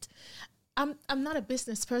 I'm not a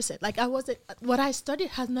business person. Like, what I studied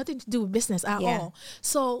has nothing to do with business at all.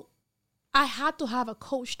 So I had to have a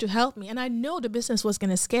coach to help me. And I know the business was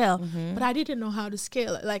going to scale, but I didn't know how to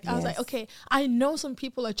scale it. Like, I was like, okay, I know some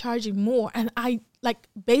people are charging more. And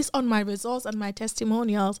based on my results and my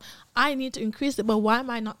testimonials, I need to increase it. But why am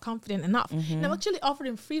I not confident enough? And I'm actually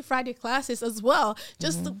offering free Friday classes as well,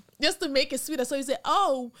 just to make it sweeter. So you say,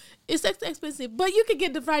 oh, it's expensive, but you can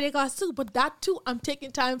get the Friday class too. But that too, I'm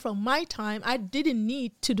taking time from my time. I didn't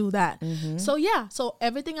need to do that. So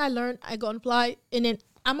everything I learned, I go and apply. And then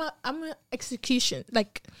I'm a execution.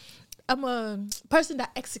 Like, I'm a person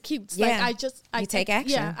that executes. Yeah. Like, I take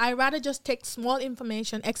action. Yeah, I rather just take small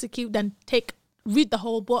information, execute, than read the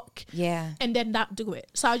whole book. Yeah, and then not do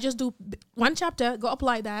it. So I just do one chapter, go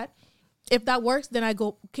apply that. If that works, then I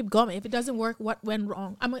keep going. If it doesn't work, what went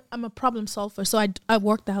wrong? I'm a problem solver, so I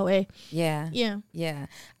work that way. Yeah.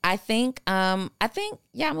 I think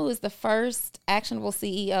Yamu is the first actionable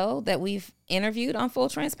CEO that we've interviewed on Full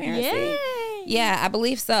Transparency. Yay. Yeah, I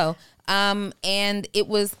believe so. And it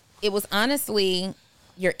was honestly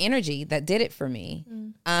your energy that did it for me.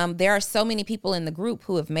 There are so many people in the group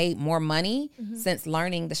who have made more money since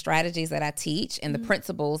learning the strategies that I teach and the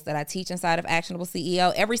principles that I teach inside of Actionable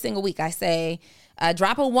CEO. Every single week I say,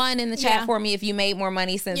 drop a 1 in the chat for me if you made more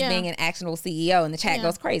money since being an Actionable CEO. And the chat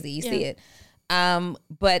goes crazy. You see it.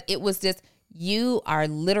 But it was just, you are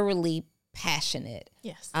literally passionate.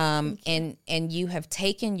 Yes. And you have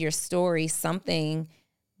taken your story, something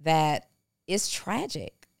that is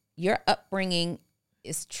tragic. Your upbringing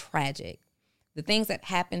is tragic. The things that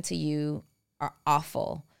happen to you are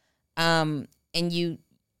awful. And you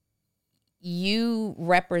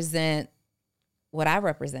represent what I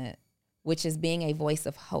represent, which is being a voice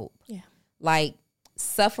of hope. Yeah. Like,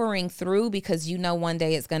 suffering through because you know one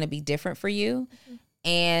day it's going to be different for you,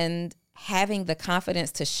 and having the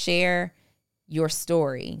confidence to share your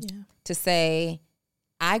story, to say,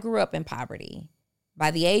 I grew up in poverty.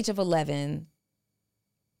 By the age of 11,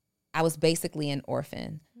 I was basically an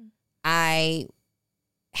orphan. I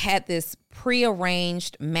had this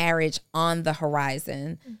prearranged marriage on the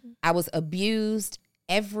horizon. I was abused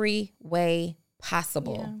every way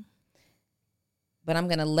possible. Yeah. But I'm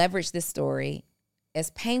going to leverage this story, as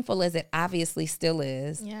painful as it obviously still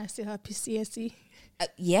is. Yeah, I still have PTSD.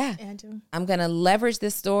 I'm going to leverage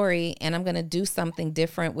this story, and I'm going to do something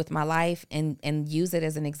different with my life and use it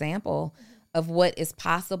as an example of what is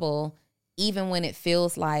possible, even when it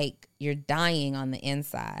feels like you're dying on the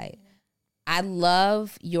inside. I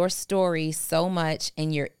love your story so much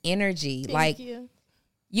and your energy. Thank you.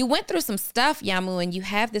 You went through some stuff, Yamu, and you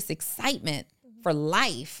have this excitement for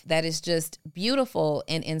life that is just beautiful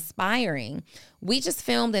and inspiring. We just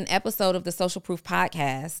filmed an episode of the Social Proof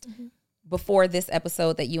podcast before this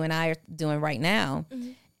episode that you and I are doing right now.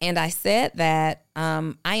 And I said that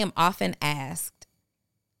I am often asked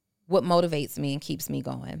what motivates me and keeps me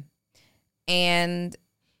going. And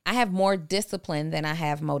I have more discipline than I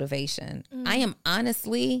have motivation. I am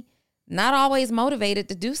honestly not always motivated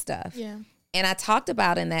to do stuff. Yeah. And I talked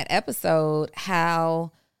about in that episode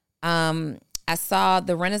how I saw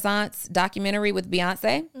the Renaissance documentary with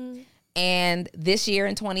Beyonce. And this year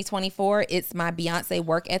in 2024, it's my Beyonce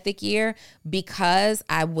work ethic year because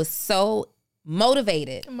I was so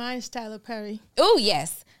motivated. Mine's Tyler Perry. Oh,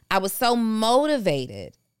 yes. I was so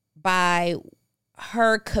motivated by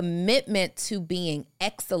her commitment to being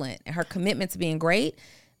excellent and her commitment to being great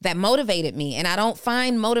that motivated me. And I don't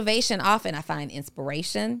find motivation often. I find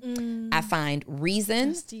inspiration. I find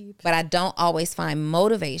reason, but I don't always find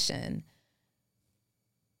motivation.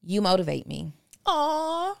 You motivate me.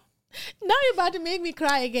 Aww. Now you're about to make me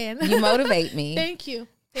cry again. You motivate me. Thank you.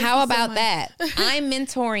 How about that? I'm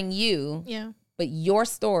mentoring you, but your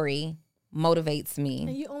story motivates me.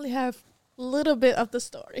 And you only have a little bit of the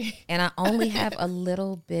story. And I only have a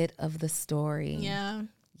little bit of the story. Yeah.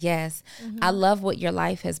 Yes. I love what your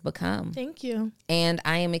life has become. Thank you. And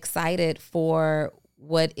I am excited for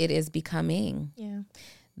what it is becoming. Yeah.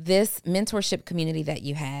 This mentorship community that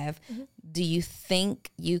you have, Do you think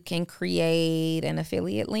you can create an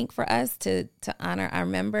affiliate link for us to honor our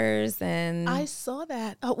members? And I saw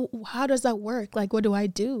that. Oh, how does that work? Like, what do I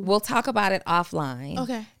do? we'll talk about it offline.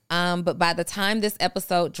 Okay. But by the time this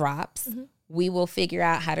episode drops, we will figure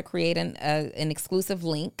out how to create an exclusive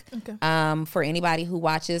link for anybody who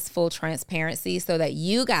watches Full Transparency so that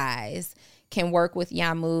you guys can work with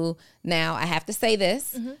Yamu. Now, I have to say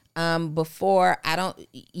this Yamu,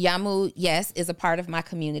 yes, is a part of my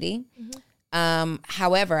community.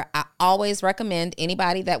 However, I always recommend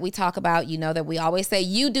anybody that we talk about, that we always say,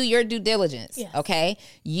 you do your due diligence. Yes. Okay.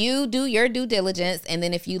 You do your due diligence. And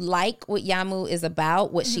then if you like what Yamu is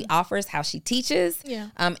about, what she offers, how she teaches,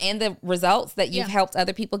 and the results that you've helped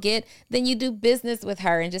other people get, then you do business with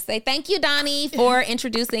her and just say, thank you, Donnie, for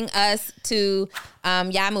introducing us to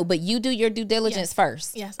Yamu. But you do your due diligence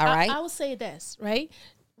first. Yes. All right. I will say this, right?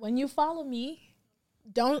 When you follow me,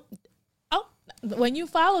 don't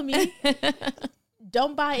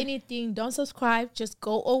buy anything, don't subscribe, just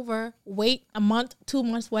go over, wait a month, 2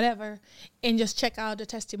 months, whatever, and just check out the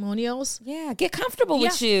testimonials. Yeah, get comfortable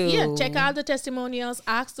with you. Yeah, check out the testimonials,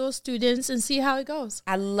 ask those students and see how it goes.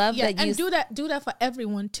 I love that you do that for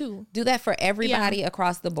everyone too. Do that for everybody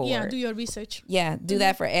across the board. Yeah, do your research. Yeah, do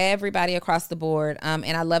that for everybody across the board.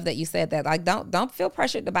 And I love that you said that. Like, don't feel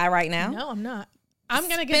pressured to buy right now. No, I'm not. I'm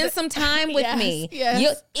going to spend some time with me.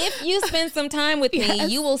 Yes. If you spend some time with me,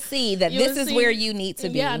 you will see that this is where you need to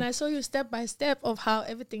be. Yeah, and I show you step by step of how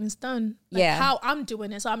everything's done. Like Yeah. how I'm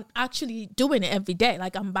doing it. So I'm actually doing it every day.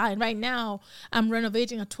 Like I'm buying right now, I'm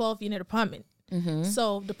renovating a 12-unit apartment.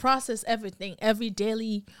 So the process, everything, every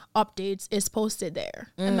daily updates is posted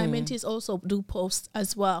there. And my mentees also do post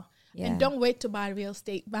as well. Yeah. And don't wait to buy real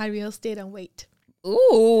estate. Buy real estate and wait.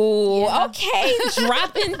 Ooh, okay.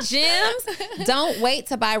 Dropping gems. Don't wait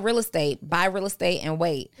to buy real estate. Buy real estate and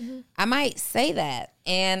wait. I might say that.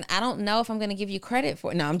 And I don't know if I'm going to give you credit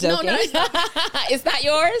for it. No, I'm joking. No, it's not. It's not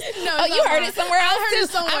yours? No, oh, it's you not heard mine. it somewhere I else heard too? it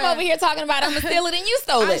somewhere. I'm over here talking about I'm going to steal it and you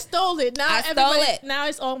stole I it. stole it. Now I stole it. Now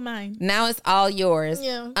it's all mine. Now it's all yours.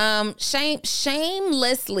 Yeah.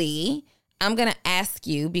 Shamelessly, I'm going to ask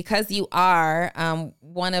you, because you are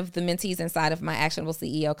one of the mentees inside of my Actionable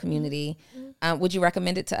CEO community, would you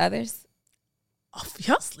recommend it to others?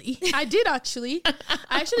 Obviously. I did actually.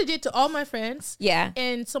 I actually did to all my friends. Yeah.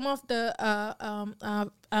 And some of the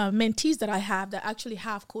mentees that I have that actually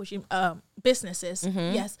have coaching businesses.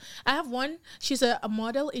 Yes. I have one. She's a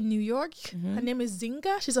model in New York. Her name is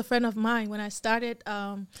Zinga. She's a friend of mine. When I started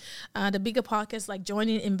the bigger podcast, like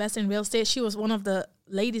joining Invest in Real Estate, she was one of the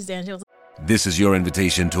ladies there. And she was This is your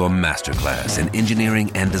invitation to a masterclass in engineering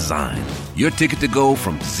and design. Your ticket to go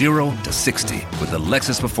from 0 to 60 with the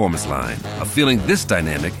Lexus Performance Line. A feeling this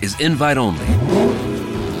dynamic is invite only.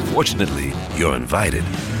 Fortunately, you're invited.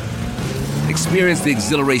 Experience the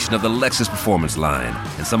exhilaration of the Lexus Performance Line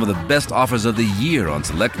and some of the best offers of the year on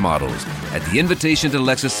select models at the Invitation to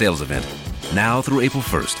Lexus sales event, now through April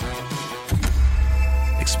 1st.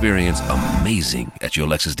 Experience amazing at your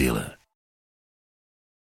Lexus dealer.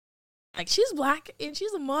 like, she's black and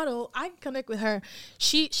she's a model. I can connect with her.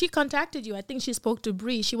 She contacted you. I think she spoke to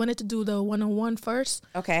Bree. She wanted to do the 101 first.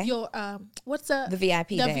 Okay. Your what's the VIP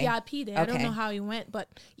day. The VIP day. I don't Okay. know how it went, but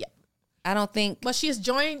yeah. I don't think. But she has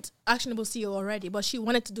joined Actionable CEO already, but she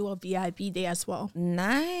wanted to do a VIP day as well.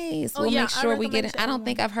 Nice. Oh, We'll yeah, make I sure we get recommend it. to I don't everyone.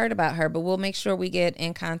 think I've heard about her, but we'll make sure we get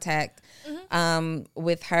in contact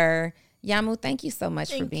with her. Yamu, thank you so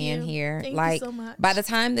much for Thank being you. here. Thank you like so much. by the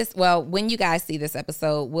time when you guys see this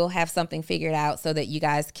episode, we'll have something figured out so that you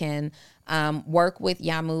guys can work with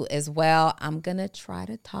Yamu as well. I'm gonna try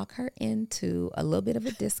to talk her into a little bit of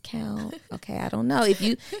a discount. Okay, I don't know if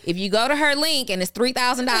you go to her link and it's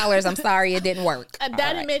 $3,000. I'm sorry it didn't work.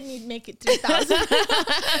 Daddy made me make it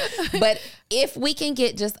 3,000. But if we can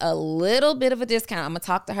get just a little bit of a discount, I'm gonna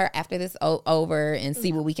talk to her after this over and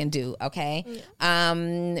see what we can do. Okay.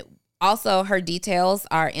 Yeah. Also, her details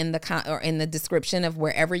are in the description of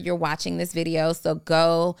wherever you're watching this video. So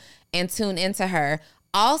go and tune into her.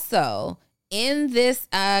 Also, in this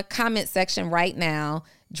comment section right now,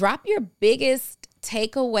 drop your biggest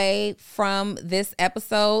takeaway from this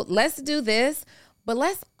episode. Let's do this, but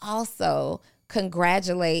let's also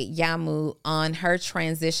congratulate Yamu on her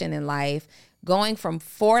transition in life, going from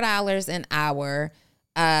 $4 an hour,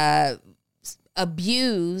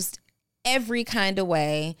 abused every kind of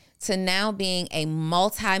way, to now being a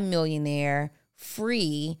multi-millionaire,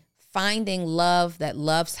 free, finding love that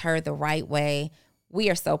loves her the right way. We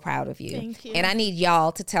are so proud of you. Thank you. And I need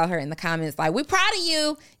y'all to tell her in the comments, like, we're proud of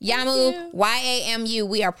you, Yamu, YAMU.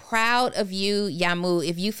 We are proud of you, Yamu.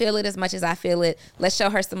 If you feel it as much as I feel it, let's show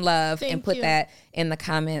her some love and put that in the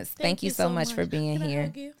comments. Thank you so much for being here.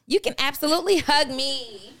 Hug you? You can absolutely hug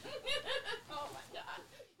me. Oh my God.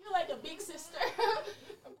 You're like a big sister.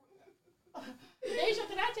 Deja,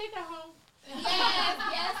 can I take her home?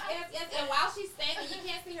 Yes. And while she's standing, you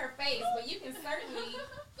can't see her face, but you can certainly.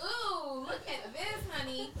 Ooh, look at this,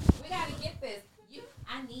 honey. We gotta get this.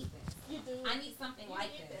 I need this. You do. I need something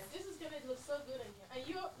like this. This is gonna look so good on you. And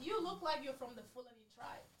you look like you're from the Fulani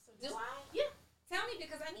tribe. So Do I? Yeah. Tell me,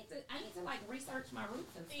 because I need to like research my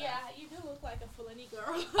roots and stuff. Yeah, you do look like a Fulani girl.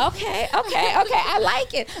 Okay. I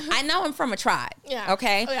like it. I know I'm from a tribe. Yeah.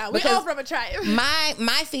 Okay. Oh, yeah, we're all from a tribe.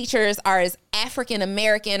 My features are as African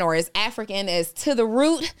American or as African as to the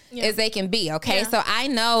root as they can be. Okay. Yeah. So I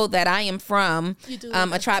know that I am from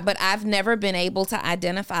a tribe, but I've never been able to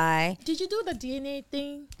identify. Did you do the DNA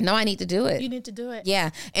thing? No, I need to do it. You need to do it. Yeah.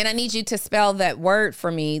 And I need you to spell that word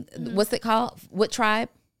for me. What's it called? What tribe?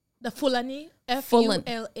 The Fulani. Fulani.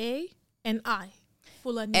 Fulani.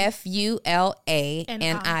 Fulani.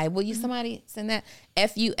 Will you somebody send that?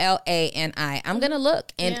 Fulani. I'm gonna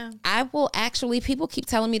look, and I will actually. People keep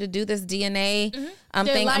telling me to do this DNA thing. I'm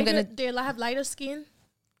gonna. They have lighter skin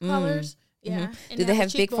colors. Yeah. And Do they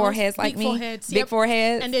have big foreheads like me? Big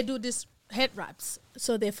foreheads. And they do this head wraps,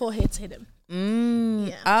 so their foreheads hit them.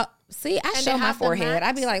 Yeah. See, I show my forehead.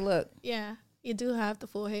 I'd be like, look. Yeah. You do have the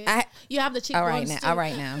forehead. You have the cheekbones. All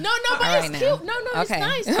right now. No, but it's cute. No, okay.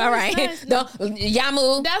 It's nice. All right. It's nice. No.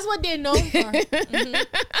 Yamu. That's what they're known for.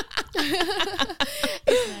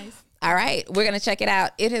 It's nice. All right. We're going to check it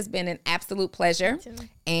out. It has been an absolute pleasure.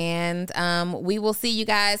 And we will see you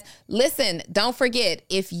guys. Listen, don't forget,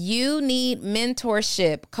 if you need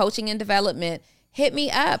mentorship, coaching and development, hit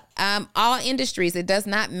me up. All industries. It does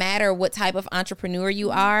not matter what type of entrepreneur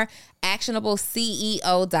you are.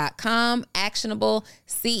 ActionableCEO.com.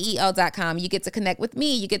 ActionableCEO.com. You get to connect with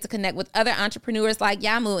me. You get to connect with other entrepreneurs like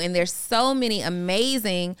Yamu. And there's so many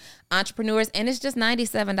amazing entrepreneurs. And it's just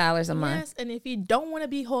 $97 a month. Yes. And if you don't want to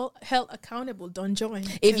be held accountable, don't join.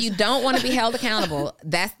 If you don't want to be held accountable,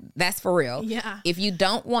 that's for real. Yeah. If you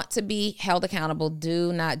don't want to be held accountable,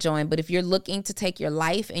 do not join. But if you're looking to take your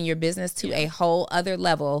life and your business to a whole other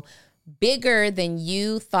level, bigger than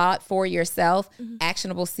you thought for yourself,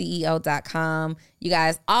 actionableceo.com. You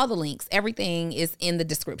guys, all the links, everything is in the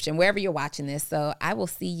description, wherever you're watching this. So I will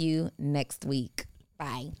see you next week.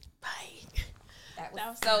 Bye. Bye. That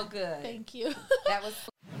was so good. Thank you. That was